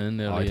face down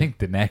there. I think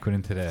the neck went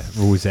into the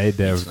rose head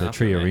there of the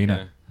tree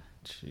arena.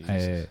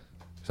 There's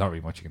not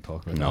really much you can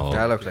talk about. No.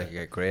 That looked like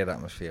a great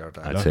atmosphere.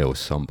 I'd say it was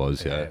some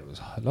buzz, yeah.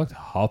 It looked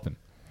hopping.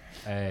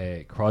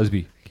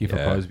 Crosby,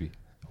 Kiefer Crosby.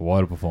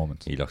 What a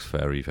performance. He looks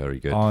very, very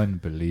good.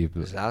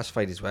 Unbelievable. His last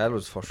fight as well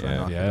was first round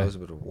knockout. Yeah. That was a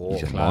bit of war.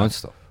 He's a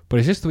monster. But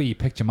it's just the way you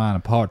picked your man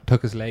apart,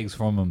 took his legs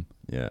from him,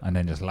 Yeah. and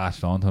then just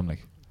latched onto him.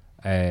 Like,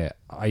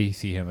 I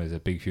see him as a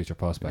big future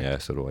prospect. Yeah,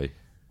 so do I.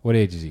 What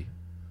age is he?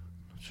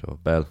 Sure,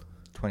 Bell.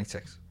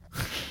 26.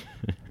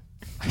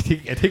 I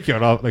think you're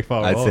not like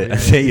far off. I'd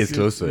say he's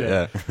close to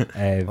it,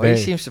 yeah. Why you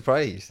seem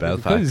surprised?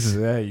 Because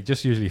you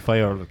just usually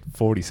fire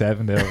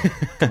 47 there.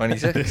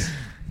 26.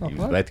 He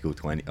was about to go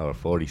 20 or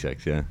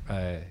 46, yeah.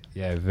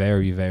 Yeah,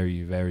 very,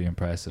 very, very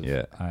impressive.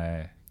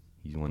 Yeah.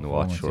 He's one to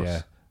watch for us.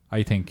 Yeah,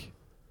 I think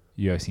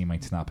UFC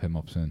might snap him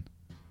up soon.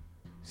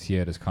 See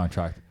out his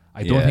contract.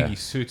 I don't think he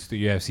suits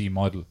the UFC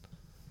model,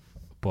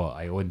 but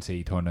I wouldn't say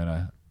he turned in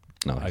a.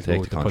 No, I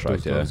take the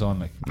contract, yeah. On,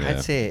 like.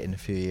 I'd say in a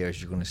few years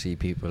you're going to see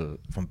people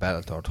from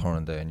Bellator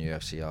turning down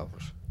UFC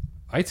offers.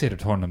 I'd say they're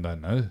turning them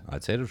down now.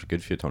 I'd say there's a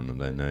good few turning them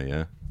down now,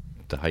 yeah.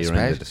 The higher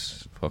end of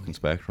this fucking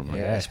spectrum. Like.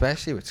 Yeah,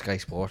 especially with Sky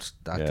Sports.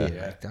 That deal,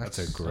 Yeah, like, that's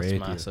a great deal.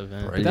 massive.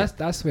 Yeah. But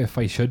that's the way a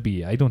fight should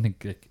be. I don't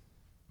think like,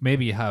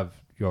 maybe you have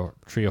your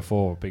 3 or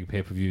 4 big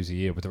pay-per-views a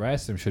year, but the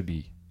rest of them should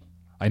be.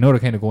 I know they're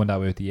kind of going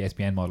that way with the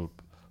ESPN model,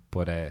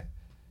 but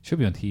should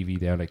be on TV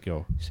there, like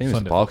same Sunday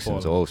as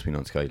boxing's football. always been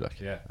on Sky, like.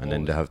 Yeah, and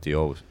then they have the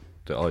odd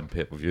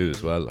pay-per-view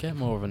as well. Like. Get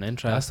more of an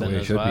interest That's the in way it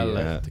it as should well. be,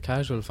 Like yeah. the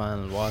casual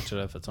fan will watch it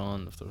if it's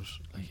on. If there's,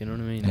 like, you know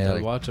what I mean, Yeah, they'll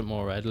like watch it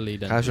more readily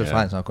than casual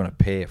fans not going to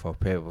pay for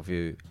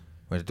pay-per-view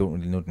when they don't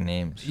really know the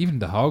names. Even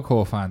the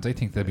hardcore fans, I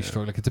think they'll be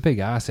struggling. Like, it's a big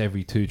ass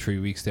every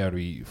 2-3 weeks there to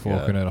be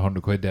forking out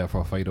 £100 there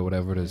for a fight or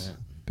whatever it is.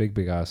 Yeah.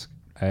 Big ask.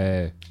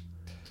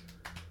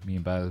 Me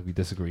and Bell, we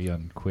disagree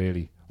on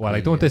Quayle. Well,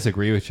 I don't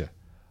disagree with you.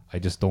 I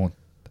just don't.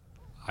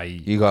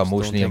 You got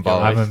emotionally don't think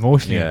involved. I'm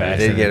emotionally Yeah,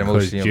 invested. I did get in it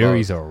because emotionally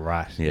Jury's a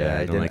rat. Yeah,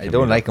 I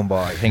don't like him,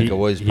 but I think it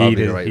was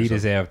probably the right He result.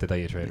 deserved the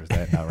diet traders.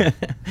 That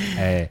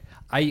right.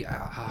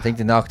 I think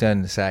the knockdown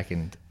in the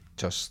second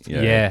just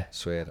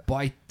swayed it. But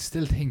I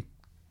still think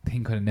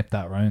could have nipped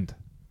that round.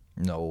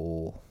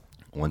 No.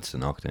 Once the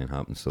knockdown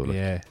happens, so like.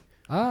 Yeah.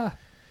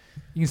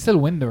 You can still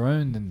win the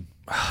round, and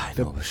I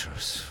know, but sure.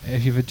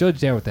 if you've a judge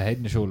there with the head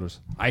and the shoulders,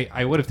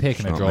 I would have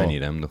taken a Not draw. many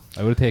of them though.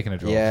 I would have taken a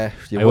draw. Yeah,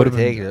 you I would have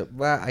would've taken it.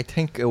 Well, I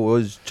think it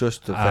was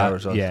just a fair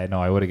result. Yeah,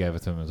 no, I would have gave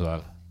it to him as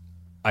well.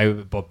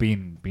 But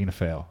being a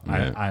fail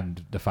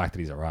and the fact that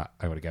he's a rat,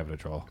 I would have given it a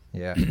draw.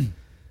 Yeah.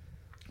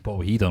 But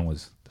what he done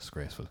was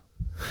disgraceful.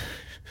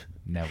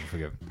 Never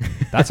forgive him.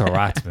 That's a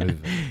rat's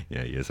move.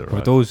 Yeah, he is a For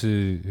rat. those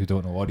who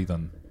don't know what he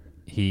done,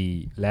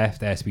 he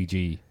left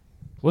SBG.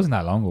 Wasn't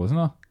that long ago,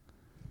 wasn't it?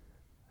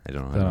 I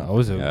don't know. Don't know. It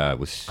was a it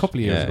was couple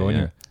of years ago, yeah.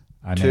 anyway.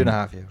 And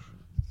 2.5 years.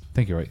 I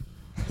think you're right.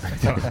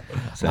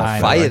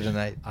 On fire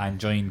tonight. And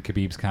joined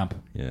Khabib's camp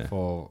Yeah.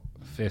 for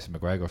facing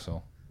McGregor.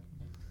 So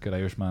good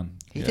Irishman.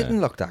 He didn't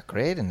look that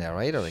great in there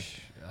either. Like,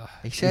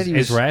 he said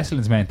his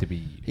wrestling's meant to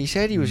be. He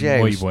said he was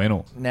muy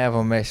bueno.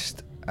 never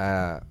missed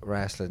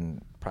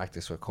wrestling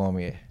practice with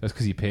Cormier. That's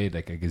because he paid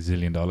like $1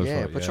 gazillion for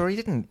it. But sure, he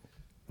didn't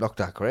look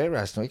that great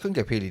wrestling. He couldn't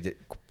get Queely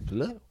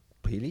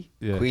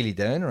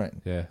down, right?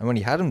 Yeah. And when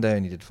he had him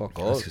down, he did fuck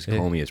all. That's because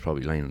Comey is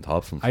probably lying on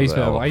top of him. I used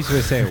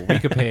to say we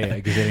could pay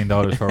 $1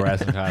 gazillion for a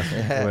wrestling class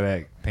with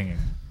a thing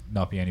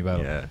not be any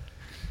better.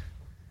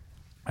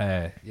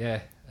 Yeah.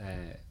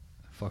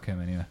 Fuck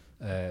him anyway.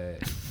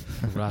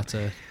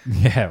 Rata.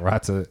 Yeah,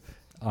 Ratza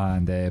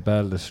and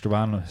Bell the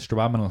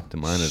Strabanimal. The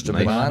man of the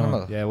Strabanimal. night.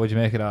 Animal. Yeah, what'd you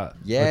make of that?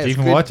 Yeah, Did you it's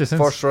even good. watch it since?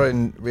 First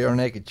round rear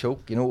naked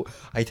choke. You know,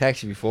 I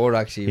texted you before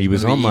actually. He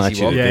was on match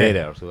of the Yeah. day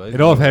there. So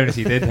In all fairness,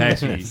 he did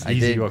actually. I Easy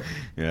did. work.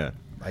 yeah.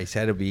 I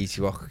said it'd be easy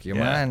work. Your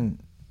Yeah. man,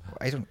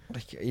 I don't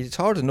like. It's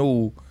hard to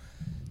know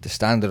the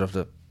standard of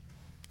the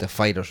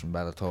fighters from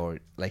Bellator.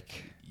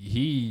 Like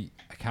I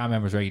can't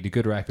remember his record. He had a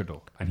good record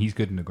though, and he's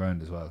good in the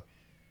ground as well.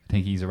 I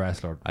think he's a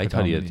wrestler. I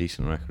thought he had a predominantly.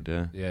 decent record,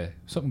 yeah. Yeah,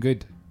 something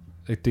good.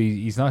 Like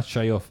he's not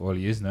shy off. Well,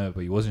 he is now, but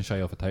he wasn't shy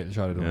off a title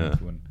shot. I don't Yeah.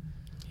 think when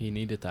He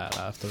needed that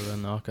after the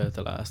knockout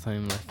the last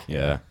time. Like,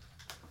 Yeah.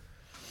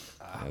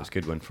 It was a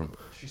good win from him.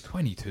 She's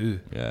 22.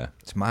 Yeah.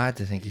 It's mad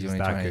to think he's He's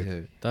only that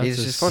 22. That's He's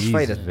a his first he's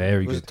fight at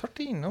very was good.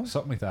 13, no?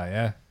 Something like that,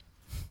 yeah.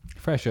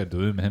 Fresh out the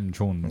womb, him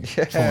throwing,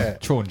 Yeah.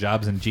 throwing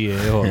jabs and GA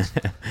holes.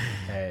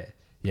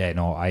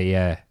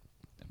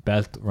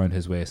 Belt around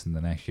his waist in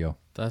the next year.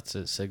 That's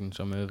his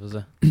signature move, is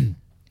it?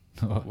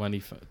 When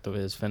the way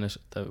his finish,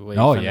 the way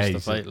Oh he yeah,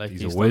 finished the fight, like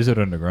he's a wizard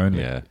on the ground.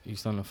 Like. Yeah.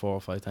 He's done it 4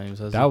 or 5 times.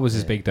 That was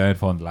his big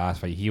downfall in the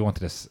last fight. He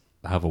wanted to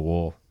have a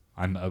war,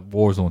 and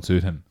wars don't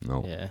suit him.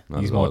 No. Yeah.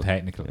 not He's at more all.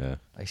 technical. Yeah.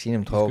 I seen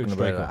him He's a talking good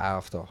about it striker.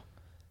 after.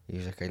 He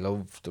was like, I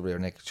love the rear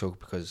naked choke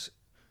because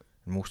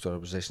in most other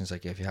positions,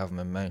 like if you have him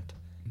in mount,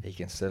 he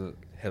can still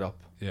hit up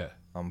Yeah,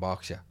 and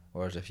box you.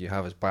 Whereas if you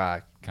have his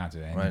back can't do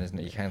anything. around his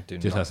neck, you can't do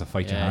Just nothing. has to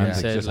fight your Yeah, hands.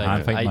 he Like, said, just a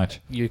hand fight match.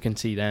 you can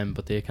see them,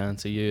 but they can't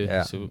see you.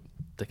 Yeah. So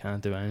they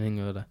can't do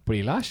anything with it. But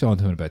he lashed on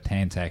to him in about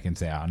 10 seconds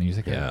there, and he was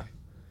like, Yeah.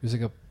 he was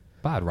like a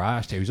bad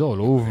rash there. He was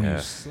all over him. He Yeah.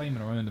 was sliming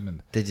around him,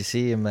 and Did you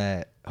see him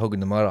hugging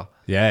the mother?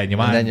 yeah, and your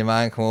And then man, your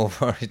man come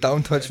over.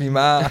 Don't touch me,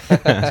 man. he's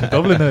in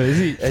Dublin now, is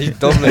he? He's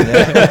Dublin,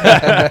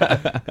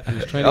 yeah.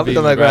 Trying Up to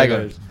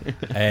McGregor.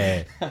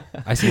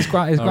 I see his All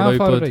right,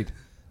 grandfather bud. died.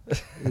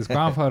 His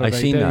grandfather I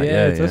died. seen there, that,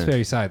 yeah, yeah, that's yeah.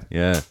 very sad.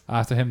 Yeah.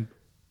 After him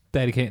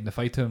dedicating the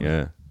fight to him,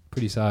 Yeah.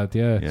 pretty sad.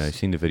 Yeah, Yeah. I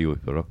seen the video we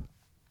put up.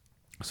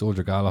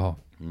 Soldier Gallagher.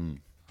 Mm.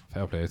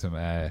 Fair play to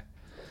him.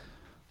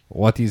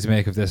 What do you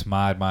make of this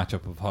mad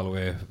matchup of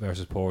Holloway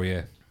versus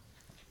Poirier?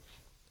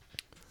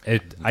 I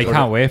For can't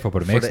the- wait for it,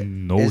 but it For makes the-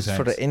 no it's sense.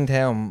 for the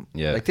in-town.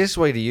 Yeah. Like, this is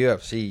why the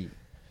UFC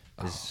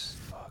is...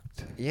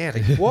 Yeah,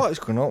 like, what is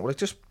going on? Like,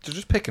 they're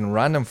just picking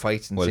random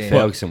fights and Well, saying,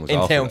 Ferguson was in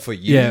off town it. for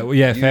you. yeah, well,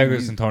 yeah, you,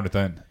 Ferguson you. turned it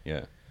down. Yeah.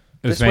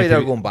 It was This way meant to they're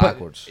be- going but-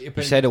 backwards.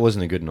 He said it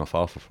wasn't a good enough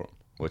offer for him.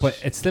 Which But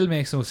it still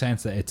makes no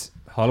sense that it's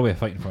Holloway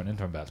fighting for an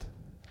interim belt.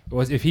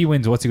 If he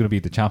wins, what's he going to be?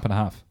 The champ and a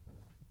half?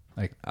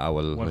 Like, well,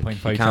 like, 1.5 he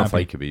can't champion.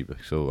 fight Khabib.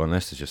 So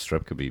unless they just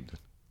strip Khabib, then-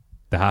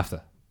 they have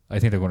to. I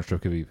think they're going to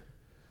strip Khabib.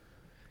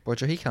 But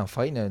he can't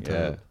fight now until...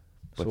 yeah.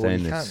 But so then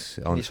he it's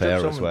can't- can you strip unfair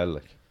as someone? well.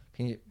 Like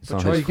Can you, it's but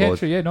not Oh, his you can't fault.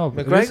 sure, yeah, no, it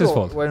is his McGregor,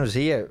 fault. when was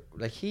he out?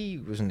 Like, he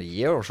was in the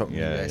year or something.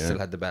 Yeah, Yeah, yeah. still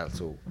had the belt,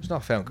 so it's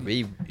not fair on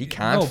Khabib. He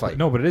can't no, fight.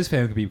 No, but it is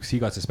fair on Khabib because he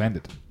got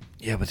suspended.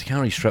 Yeah, but they can't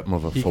really strip him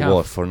of it He for can't.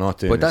 what? For not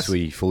doing But a that's-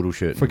 sweet photo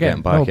shoot and Forget,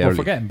 getting back but early.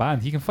 for getting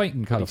banned, he can fight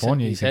in But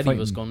California. He can said he fight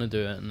was in- going to do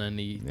it, and then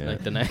Yeah.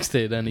 like the next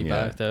day, then he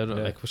Yeah. backed out. Yeah.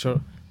 Like, for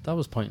sure, that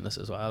was pointless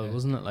as well,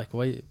 wasn't it? Like,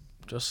 why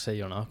just say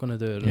you're not going to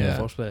do it in Yeah.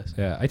 the first place?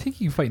 Yeah, I think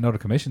he can fight in other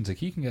commissions. Like,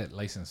 he can get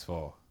licensed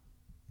for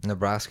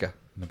Nebraska.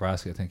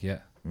 Nebraska, I think, yeah.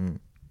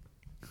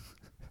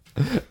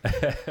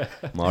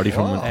 Marty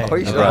from Oh,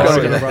 he's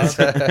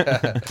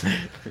Nebraska.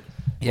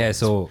 Yeah,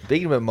 so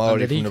Speaking about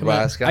Marty did he from come out?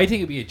 Nebraska, I think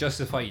it'd be a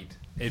justified.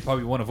 It'd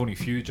probably be one of only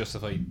few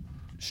justified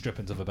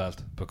strippings of a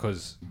belt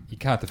because he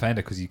can't defend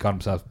it because he got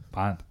himself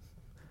banned.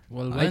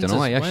 Well, I don't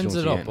know, I actually when's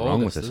don't it see up? anything wrong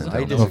with August, this isn't in I it?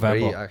 terms of- disagree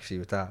November. actually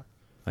with that.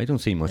 I don't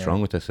see much Yeah.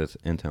 wrong with this at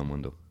in-town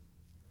window.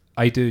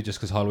 I do just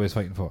because Holloway's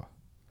fighting for it.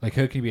 Like,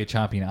 how can he be a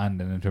champion and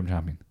an interim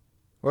champion?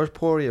 Where's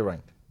Poirier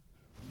ranked?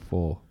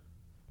 4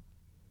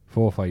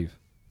 or 5.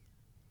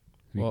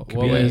 What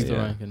way is the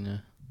yeah. ranking? Yeah.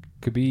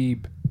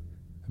 Khabib,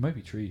 it might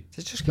be 3.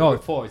 Let's just No,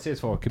 get 4. It says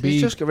 4. rid, Khabib.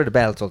 let's just get rid of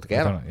belts I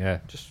altogether. don't know, yeah.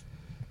 Just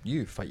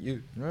you fight you.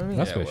 You know what I mean?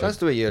 That's Yeah, good. well, that's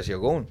the way you're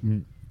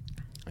going.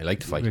 I like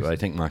the fight, but I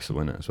think Max will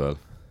win it as well.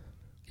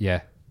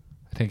 Yeah.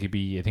 I think it's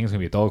going to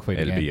be a dogfight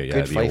It'll again. be a, yeah,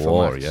 Good it'll fight be a for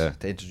war, Max yeah.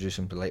 to introduce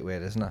him to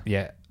lightweight, isn't it?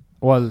 Yeah.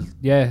 Well,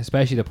 yeah,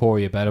 especially the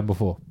Poirier bet him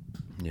before.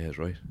 Yeah, that's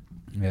right.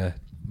 Yeah,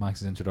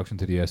 Max's introduction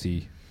to the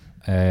UFC.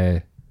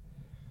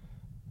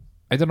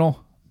 I don't know.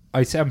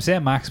 I'm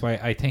saying Max,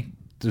 but I think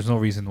there's no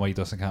reason why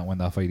Dustin can't win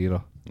that fight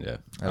either. Yeah.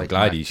 I I'm like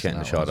glad Max he's getting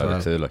in a that shot one at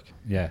as it too, like.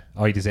 Yeah.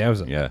 Oh, he deserves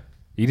it. Yeah.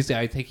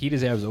 I think he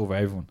deserves it over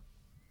everyone.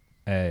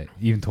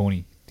 Even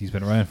Tony. He's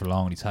been around for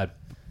long and he's had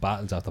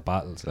battles after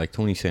battles. Like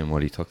Tony's saying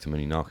what he took too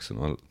many knocks and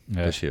all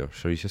Yeah. this year.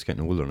 Sure, he's just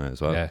getting older now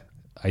as well. Yeah.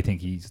 I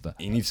think he's the...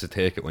 He needs to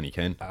take it when he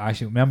can. I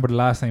actually remember the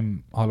last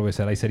time Holloway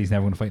said, I said he's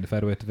never going to fight in the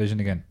featherweight division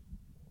again.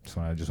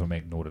 So I just want to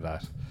make note of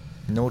that.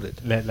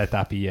 Noted. Let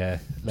that be So-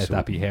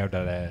 that be heard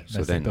that so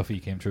Leslie then- Duffy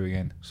came through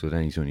again. So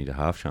then he's only the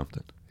half champ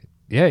then.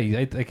 Yeah,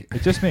 like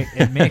it just makes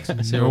no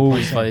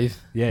 0.5. sense.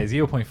 Yeah,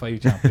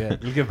 0.5 champ. Yeah,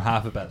 we'll give him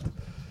half a belt.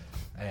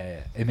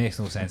 It makes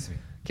no sense to me.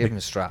 Give him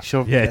a strap.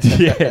 Sure. Yeah,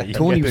 yeah. you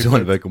Tony can was get on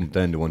the- about going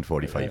down to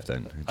 145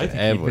 then. I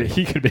think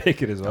he could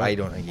make it as well. I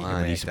don't think he can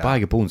Man, make he's a that.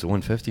 bag of bones at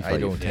 155. I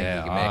don't think he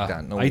can make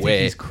that. No I think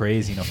way. he's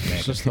crazy enough to make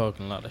He's it. just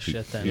talking a lot of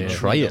shit then. He'd Yeah.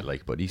 try it,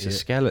 like, but he's a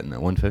skeleton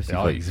at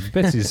 155. Oh, he's a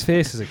bit, his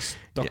face is like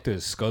stuck to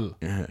his skull.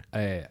 Yeah.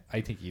 I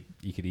think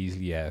he could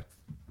easily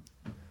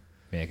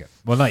make it.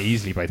 Well, not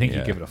easily, but I think he'd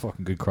Yeah. give it a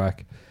fucking good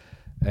crack.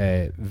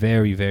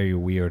 Very, very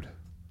weird.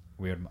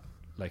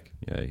 Like,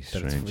 Yeah, he's that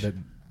it's- strange. that-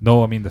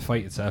 no, I mean the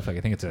fight itself. Like,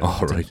 I think it's Oh,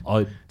 it's right. an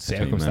odd That's what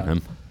you meant,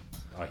 circumstance. him.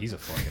 Oh, he's a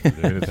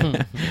fucking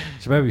lunatic.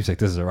 So maybe he's like,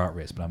 this is a rat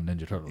race, but I'm a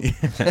Ninja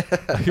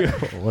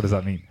Turtle. What does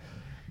that mean?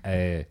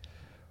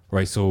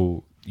 Right,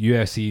 so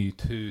UFC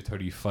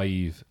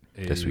 235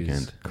 is This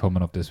weekend.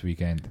 coming up this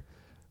weekend.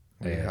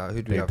 Who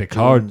do we have? the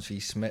card. Jonesy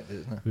Smith,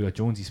 isn't it? We got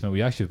Jonesy Smith.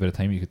 We actually have a bit of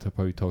time. You could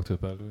probably talk to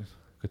about Lewis.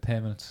 Got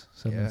 10 minutes,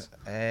 7 minutes.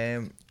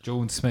 Yeah.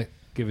 Jones Smith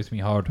give it to me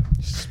hard.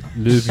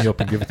 Lose me up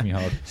and give it to me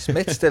hard.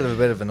 Smith's still a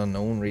bit of an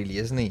unknown, really,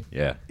 isn't he?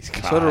 Yeah. He's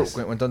Sort class.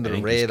 of went under I the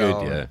think he's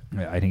radar. good, yeah.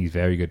 Yeah, I think he's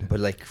very good. But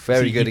like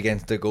very See, good he-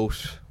 against the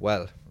GOAT.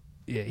 Well,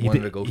 Yeah, one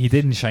of the goats. he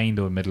didn't shine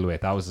though in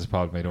middleweight. That was his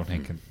problem, I don't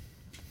think. And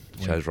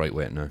Chaz right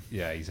weight now.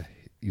 yeah, he's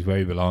where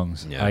he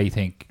belongs. Yeah. I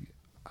think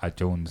at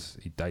Jones,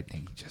 I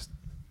think he just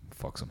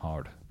fucks him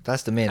hard.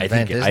 that's the main I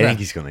event, think isn't it?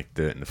 he's going to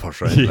do it in the first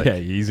round. like. yeah,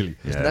 easily.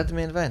 Isn't that the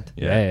main event?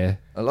 Yeah.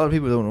 A lot of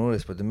people don't know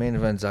this, but the main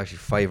event is actually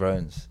 5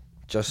 rounds.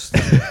 Just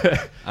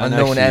And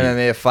unknown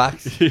actually- MMA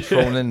facts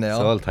thrown in there. It's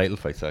all title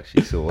fights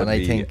actually. So And I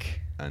Woodley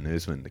think- and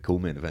Usman, the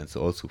co-main event's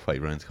also 5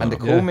 rounds. And the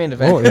Conor. co-main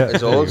event Oh, yeah. is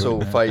There you also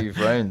go. 5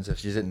 rounds.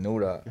 If you didn't know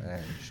that,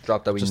 just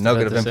drop that wee Just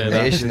nugget had of to say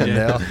that. information in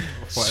Yeah. there.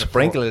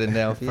 Sprinkle it in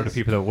there. For the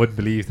people that wouldn't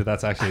believe that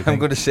that's actually a I'm thing.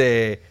 going to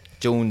say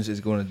Jones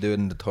is going to do it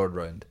in the 3rd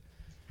round,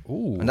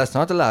 Ooh. and that's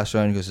not the last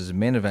round because the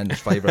main event is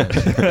 5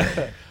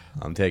 rounds.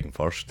 I'm taking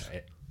first.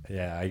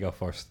 Yeah, I got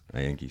first. I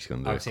think he's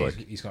going to I do would it say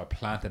quick. he's going to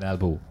plant an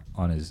elbow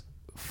on his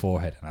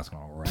forehead, and that's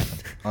going to ram him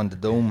On the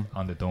dome.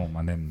 on the dome,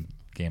 and then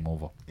game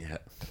over. Yeah.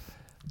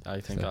 I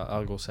think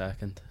I'll go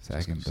second.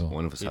 Second, So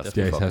one of us He has to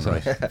be yes, fucking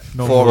that's right. right.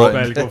 No 4 more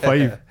rounds. Bell, go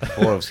 5.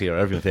 4 of us here.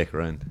 Everyone take a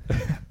round.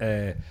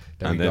 There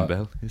And we then go.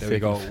 Bell. There we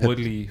go.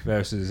 Woodley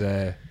versus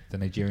the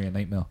Nigerian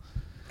Nightmare.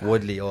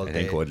 Woodley all I day.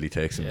 think Woodley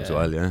takes him as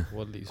well, yeah.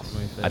 Woodley's my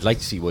favourite. I'd like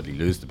to see Woodley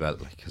lose the belt,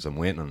 because I'm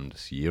waiting on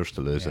this years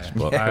to lose Yeah. it.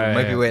 But Yeah, we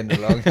might be waiting a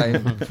long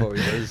time before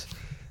he does.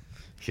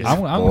 he's I'm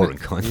boring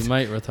gonna- He cunt.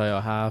 might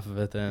retire half of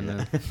it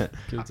then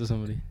give it to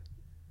somebody.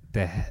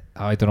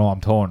 I don't know.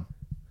 I'm torn.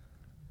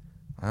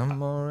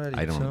 I'm already.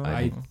 I don't. torn.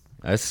 I think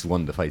that's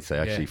one of the fights I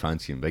actually Yeah.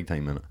 fancy in big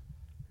time, innit?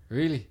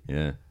 Really?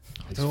 Yeah.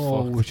 I don't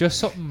know. It was just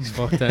something.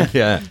 Fuck then.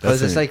 Yeah.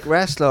 Because it's like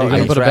wrestler You gonna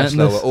against put a bet in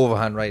wrestler this? with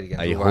overhand right against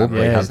I overhand hope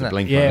right, I have isn't the it?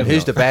 blink Yeah, on it.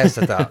 Who's the best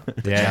at that?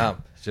 The Yeah.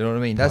 champ. Do you know what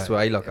I mean? That's what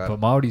I look at. But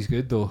Maori's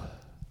good though.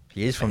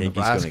 He is from I think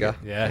he's gonna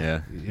Nebraska. get-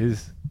 Yeah. He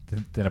is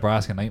the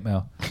Nebraska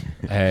Nightmare.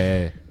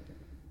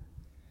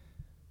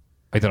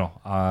 I don't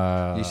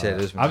know. You said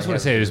Usman. I was going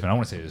to say Usman. I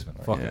want to say Usman.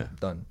 Fuck Yeah. it.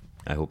 Done.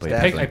 I hope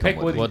Steph. I I pick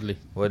Woodley. Woodley.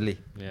 Woodley.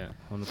 Yeah,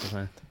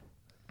 100%.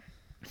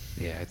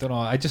 Yeah, I don't know.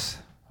 I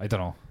don't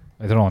know.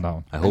 I don't know on that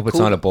one. I hope it's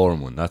cool. not a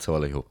boring one. That's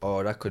all I hope.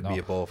 Oh, that could be No.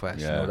 a ball fest.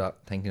 Yeah. You know that?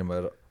 Thinking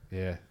about it.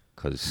 Yeah.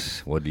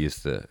 Because Woodley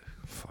is the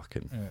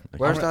fucking like,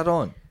 Where's that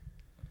on?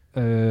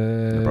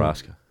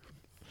 Nebraska.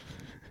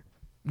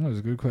 That was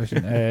a good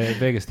question.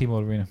 Vegas,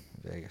 T-Mobile Arena.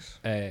 Vegas.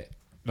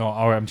 No,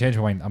 alright, I'm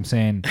changing my mind. I'm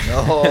saying.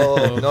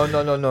 No.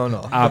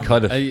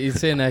 Cut it. You'd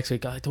say next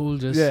week, I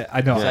told you. Yeah,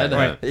 I know. Yeah,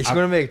 Right. He's going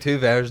to make 2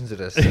 versions of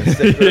this.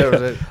 Stick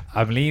with it.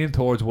 I'm leaning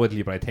towards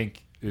Woodley, but I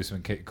think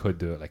Usman could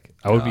do it. Like,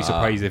 I would be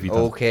surprised if he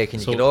doesn't. Okay, can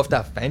you So- get off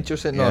that bench you're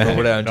sitting on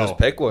over there and just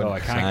pick one? No, I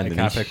can't. I Sand can't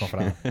and pick one for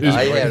that. I Usman,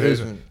 said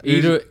Usman.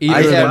 Usman. Either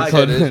I of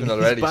said them Usman could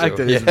already. Back so,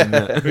 to Usman,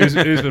 yeah.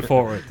 Usman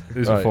forward.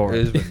 Usman Right,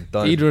 forward. Usman,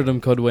 done. either of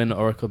them could win,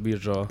 or it could be a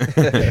draw.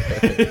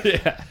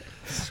 Yeah.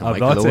 I'm Michael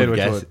not Owen saying which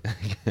guess.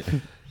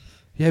 one.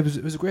 Yeah,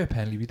 it was a great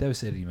penalty. We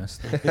devastated he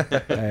missed.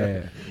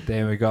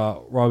 Then we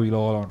got Robbie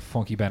Lawler and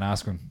Funky Ben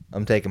Askren.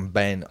 I'm taking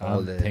Ben all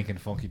I'm day. thinking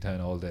Funky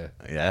Town all day.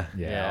 Yeah.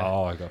 Yeah.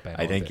 Oh, I got Ben.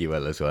 I all think day. he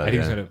will as well. I think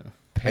yeah. he's gonna. pin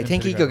I him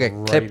think to he the could get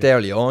ground clipped right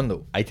early on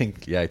though. I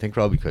think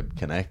Robbie could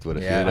connect with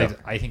a Yeah. few.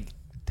 Like, I think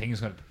he's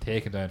going to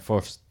take him down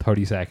first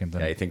 30 seconds.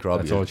 And I think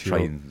Robbie that's all will she try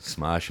wrote. and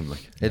smash him.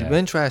 Like, It'll be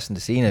interesting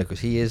to see now because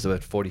he is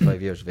about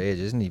 45 years of age,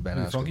 isn't he, Ben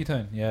Askren? Funky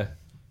Town, yeah.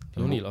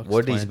 He only looks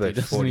Woodley's 20, about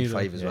doesn't he,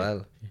 45 though? as Yeah.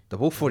 well. They're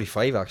both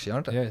 45 actually,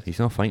 aren't they? Yeah. he's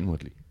not fighting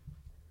Woodley.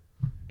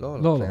 Lawler.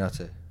 Lawler. That's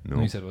it. No.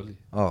 No, he said Woodley.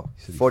 Oh,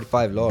 said he-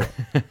 45 Lawler.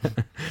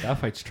 That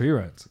fight's 3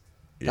 rounds.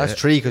 That's Yeah.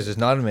 3 because it's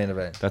not a main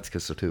event. That's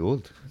because they're too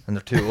old. And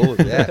they're too old,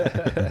 yeah.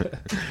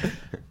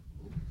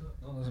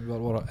 No, that's about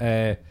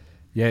water.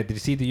 Yeah, did you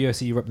see the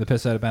UFC ripping the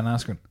piss out of Ben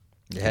Askren?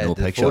 Yeah, No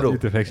the picture. photo.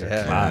 The picture.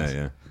 Yeah. Class.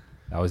 Yeah.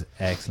 That was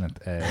excellent.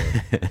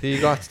 Who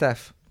you got,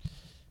 Steph?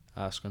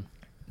 Askren.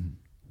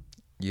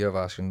 You have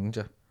Askren, didn't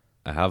you?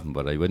 I haven't,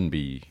 but I wouldn't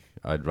be.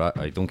 I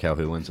don't care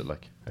who wins it.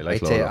 Like, I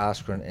like I'd say Lawler.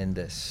 Askren in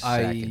this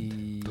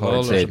second.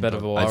 Lawler's say- a bit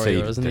of a I'd say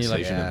warrior, isn't he? Like,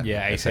 decision.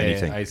 Yeah, If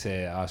anything. I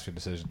say Askren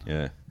decision.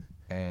 Yeah.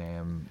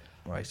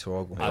 Right, so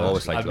I'll go. I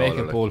always I'll liked make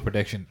Lawler, a like- bold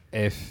prediction.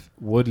 If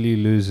Woodley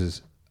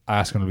loses,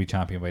 Askren will be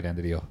champion by the end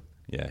of the year.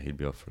 Yeah, he'd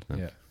be up for it. Then.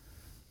 Yeah.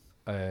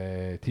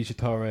 Tisha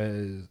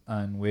Torres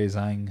and Wei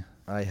Zhang.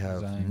 I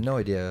have Zhang. no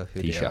idea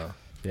who they Tisha. are.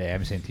 Yeah,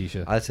 I'm saying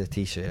Tisha I'll say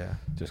Tisha, yeah.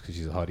 just because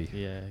she's a hottie.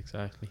 yeah,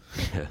 exactly.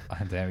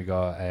 And then we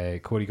got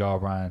Cody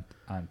Garbrandt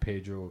and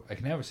Pedro. I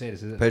can never say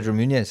this. Is it? Pedro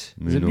Munez.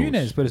 Is it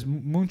Munez? But it's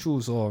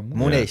Munchos or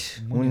Muniz.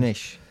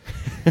 Muniz.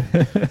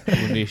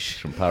 Munish.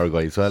 From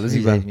Paraguay as well, is he?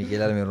 He's like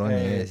Miguel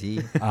Almiron,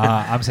 sí.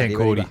 I'm saying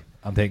Cody.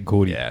 I'm taking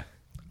Cody. Yeah.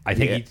 I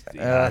think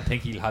Yeah. I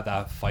think he'll have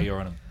that fire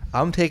on him.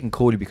 I'm taking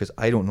Cody because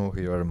I don't know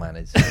who your other man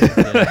is.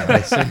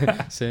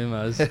 Yeah, same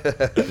as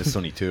There's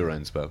only 2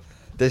 rounds, but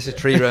This is a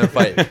 3-round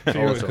fight.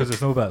 Because also.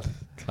 there's no belt.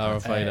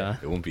 clarify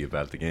that. it won't be a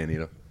belt again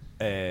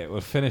either.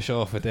 We'll finish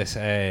off with this.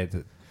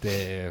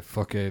 The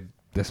fucking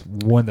this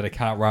one that I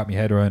can't wrap my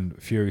head around.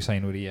 Fury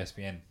signed with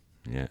ESPN.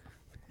 Yeah.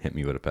 Hit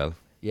me with a bell.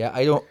 Yeah,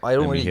 I don't Then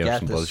we really hear get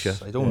some this.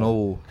 bullshit. I don't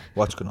know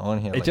what's going on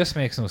here. It just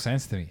makes no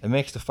sense to me. it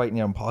makes the fight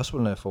near impossible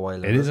now for a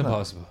while. It is doesn't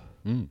impossible.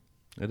 It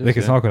is, Like,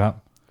 it's not going to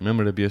happen.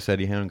 Remember the abuse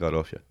Eddie Hearn got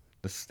off you?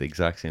 This is the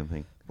exact same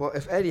thing. Well,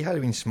 if Eddie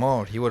had been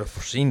smart, he would have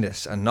foreseen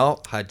this and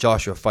not had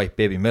Joshua fight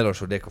Baby Miller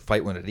so they could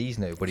fight one of these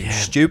now. But he was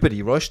stupid.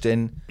 He rushed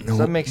in. So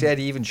that makes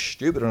Eddie even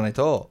stupider than I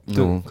thought.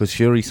 No, because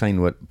Fury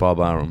signed with Bob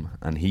Arum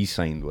and he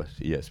signed with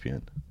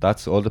ESPN.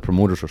 That's all the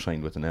promoters are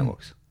signed with the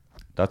networks.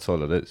 That's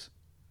all it is.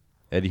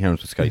 Eddie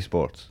Hearn's with Sky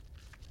Sports.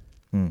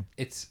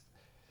 It's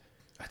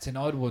an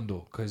odd one,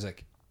 though, because,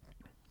 like,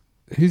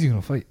 who's he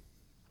going to fight?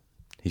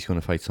 He's going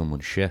to fight someone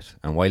shit.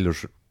 And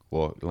Wilder's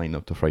lined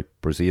up to fight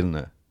Brazil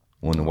now.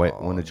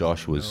 One of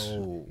Joshua's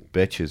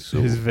bitches.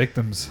 So, His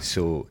victims.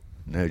 so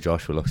now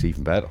Joshua looks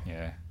even better.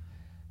 Yeah.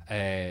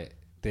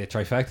 The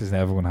trifecta's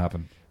never going to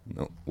happen.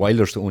 No,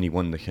 Wilder's the only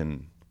one that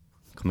can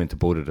come into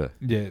both of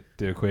The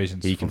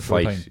equations. he can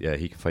from fight. Showtime. Yeah,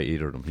 he can fight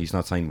either of them. He's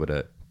not signed with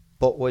a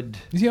But would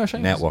Is he on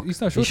Showtime? network.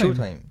 He's not He's Showtime.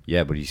 Showtime?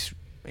 Yeah, but he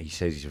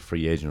says he's a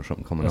free agent or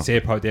something coming up. They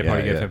probably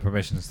Yeah, give yeah. him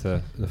permissions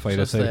to the fight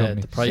Just outside the the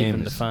company. pride Same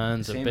and the as-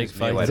 fans of same big as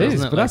fights. Mayweather. It is,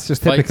 isn't but that's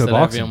just Fights typical that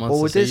boxing. everyone But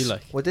wants would to see, this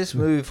like. would this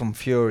move from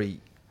Fury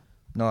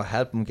not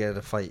help him get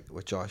a fight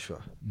with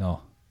Joshua?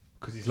 No.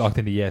 Because he's locked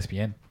into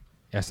ESPN.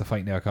 He has to fight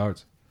in their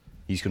cards.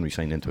 He's going to be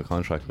signed into a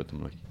contract with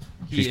them. Like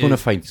He he's going to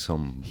is- fight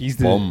some he's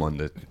the- bum on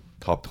the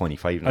top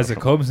 25. now As or it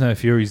something. comes now,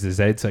 Fury's the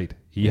Z side.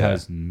 He Yeah.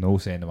 has no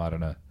say in the matter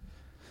now.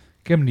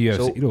 Give him the UFC,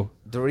 So though.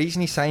 the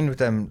reason he signed with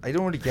them, I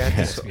don't really get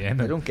this.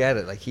 ESPN. I don't get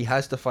it. Like he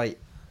has to fight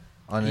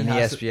on He an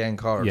has to- ESPN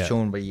card Yeah.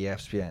 shown by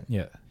ESPN.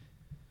 Yeah.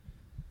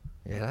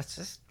 Yeah, that's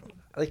just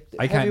like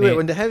I can't heavyweight, name-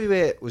 when the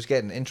heavyweight was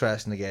getting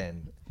interesting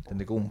again, then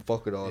they go and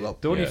fuck it all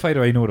up. The only Yeah.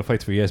 fighter I know that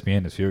fights for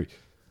ESPN is Fury.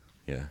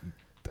 Yeah,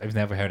 I've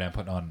never heard them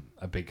putting on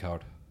a big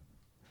card.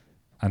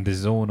 And the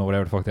Zone or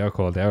whatever the fuck they're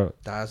called,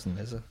 Dazzling,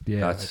 is it? yeah,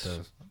 that's it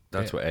does.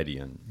 that's Yeah. what Eddie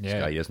and Yeah,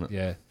 Sky, isn't it?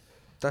 Yeah.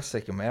 That's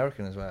like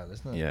American as well,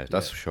 isn't it? Yeah,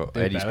 that's for sure.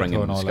 They're Eddie's Bellator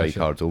bringing and the all Sky that shit.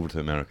 cards over to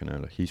America now.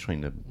 Like he's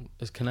trying to.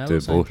 Is Do Canelo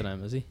both. signed for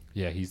them, is he?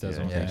 Yeah, he's does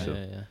Yeah, one I thing. think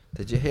so. Yeah.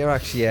 Did you hear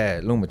actually?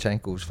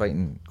 Lomachenko's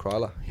fighting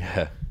Crawler.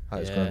 Yeah,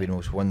 That's Yeah. going to be the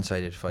most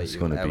one-sided fight It's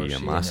you've gonna ever be a seen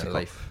in your massacre.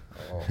 life.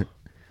 Oh.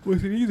 What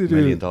they need to $1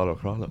 million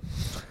crawler.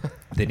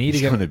 They need to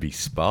He's get going to be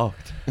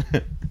sparked.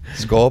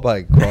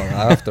 Scorebag Crawler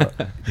after.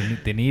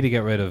 they need to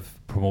get rid of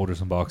promoters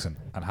in boxing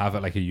and have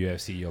it like a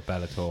UFC or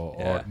Bellator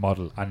Yeah. or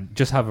model and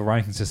just have a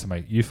ranking system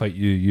like you fight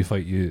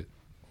you,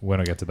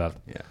 winner gets a belt.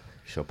 Yeah.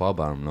 So Bob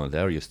Arum and all,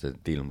 they're used to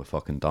dealing with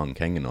fucking Don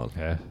King and all.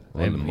 Yeah.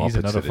 All the And Muppets he's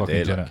another of the fucking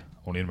day, Jenna, like.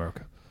 only in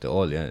America. They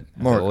all, yeah. They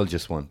Mark. all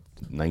just want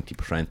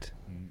 90%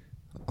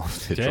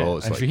 of the Yeah,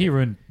 draws. and like. sure he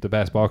ruined the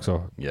best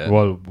boxer. Yeah.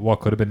 Well, what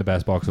could have been the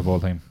best boxer of all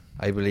time.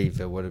 I believe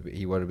he would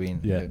have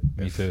been. Yeah,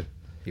 me if too.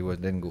 He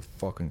didn't go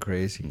fucking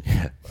crazy.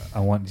 Yeah. I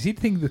want. Does he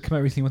think that came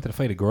out recently wanted to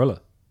fight a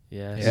gorilla?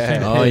 Yeah. Yeah. Trying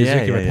to Oh, pay yeah, Zuki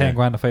with yeah, 10 yeah.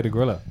 grand to fight a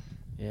gorilla.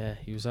 Yeah,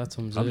 he was at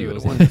some Probably zoo.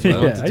 would've wasn't won he? as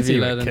well. Wanted Yeah, to I'd say be he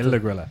let would into- kill the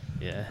gorilla.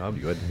 Yeah. That'll be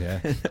good.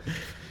 Yeah.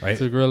 Right.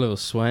 The gorilla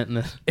was sweating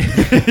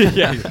it.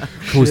 Yeah.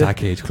 Close that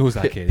cage. Close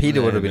that cage.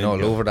 Peter would have been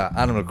all over that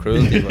animal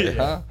cruelty. But,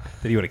 huh?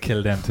 That he would have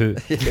killed them too.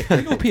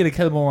 I know Peter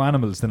killed more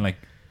animals than like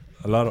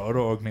a lot of other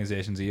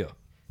organisations here.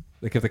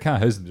 Like if they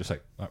can't house them, just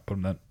like put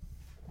them down.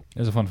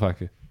 There's a fun fact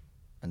here.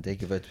 And they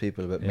give out to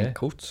people about Yeah. mint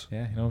coats.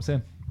 Yeah, you know what I'm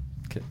saying?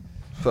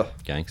 Fuh.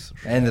 Gangsters.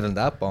 Ended on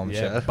that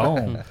bombshell. Yeah,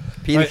 boom.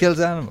 Peter Right. kills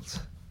animals.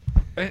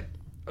 Right.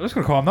 I'm just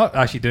gonna call. I'm not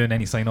actually doing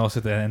any sign offs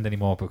at the end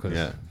anymore because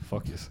Yeah.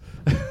 fuck yes.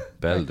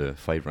 Bell, the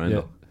 5 round Yeah.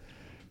 up.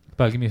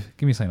 Bal, give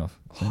me a sign off.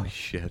 Oh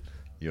shit.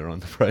 You're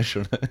under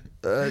pressure.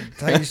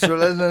 Thanks for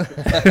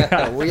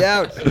listening. We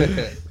out.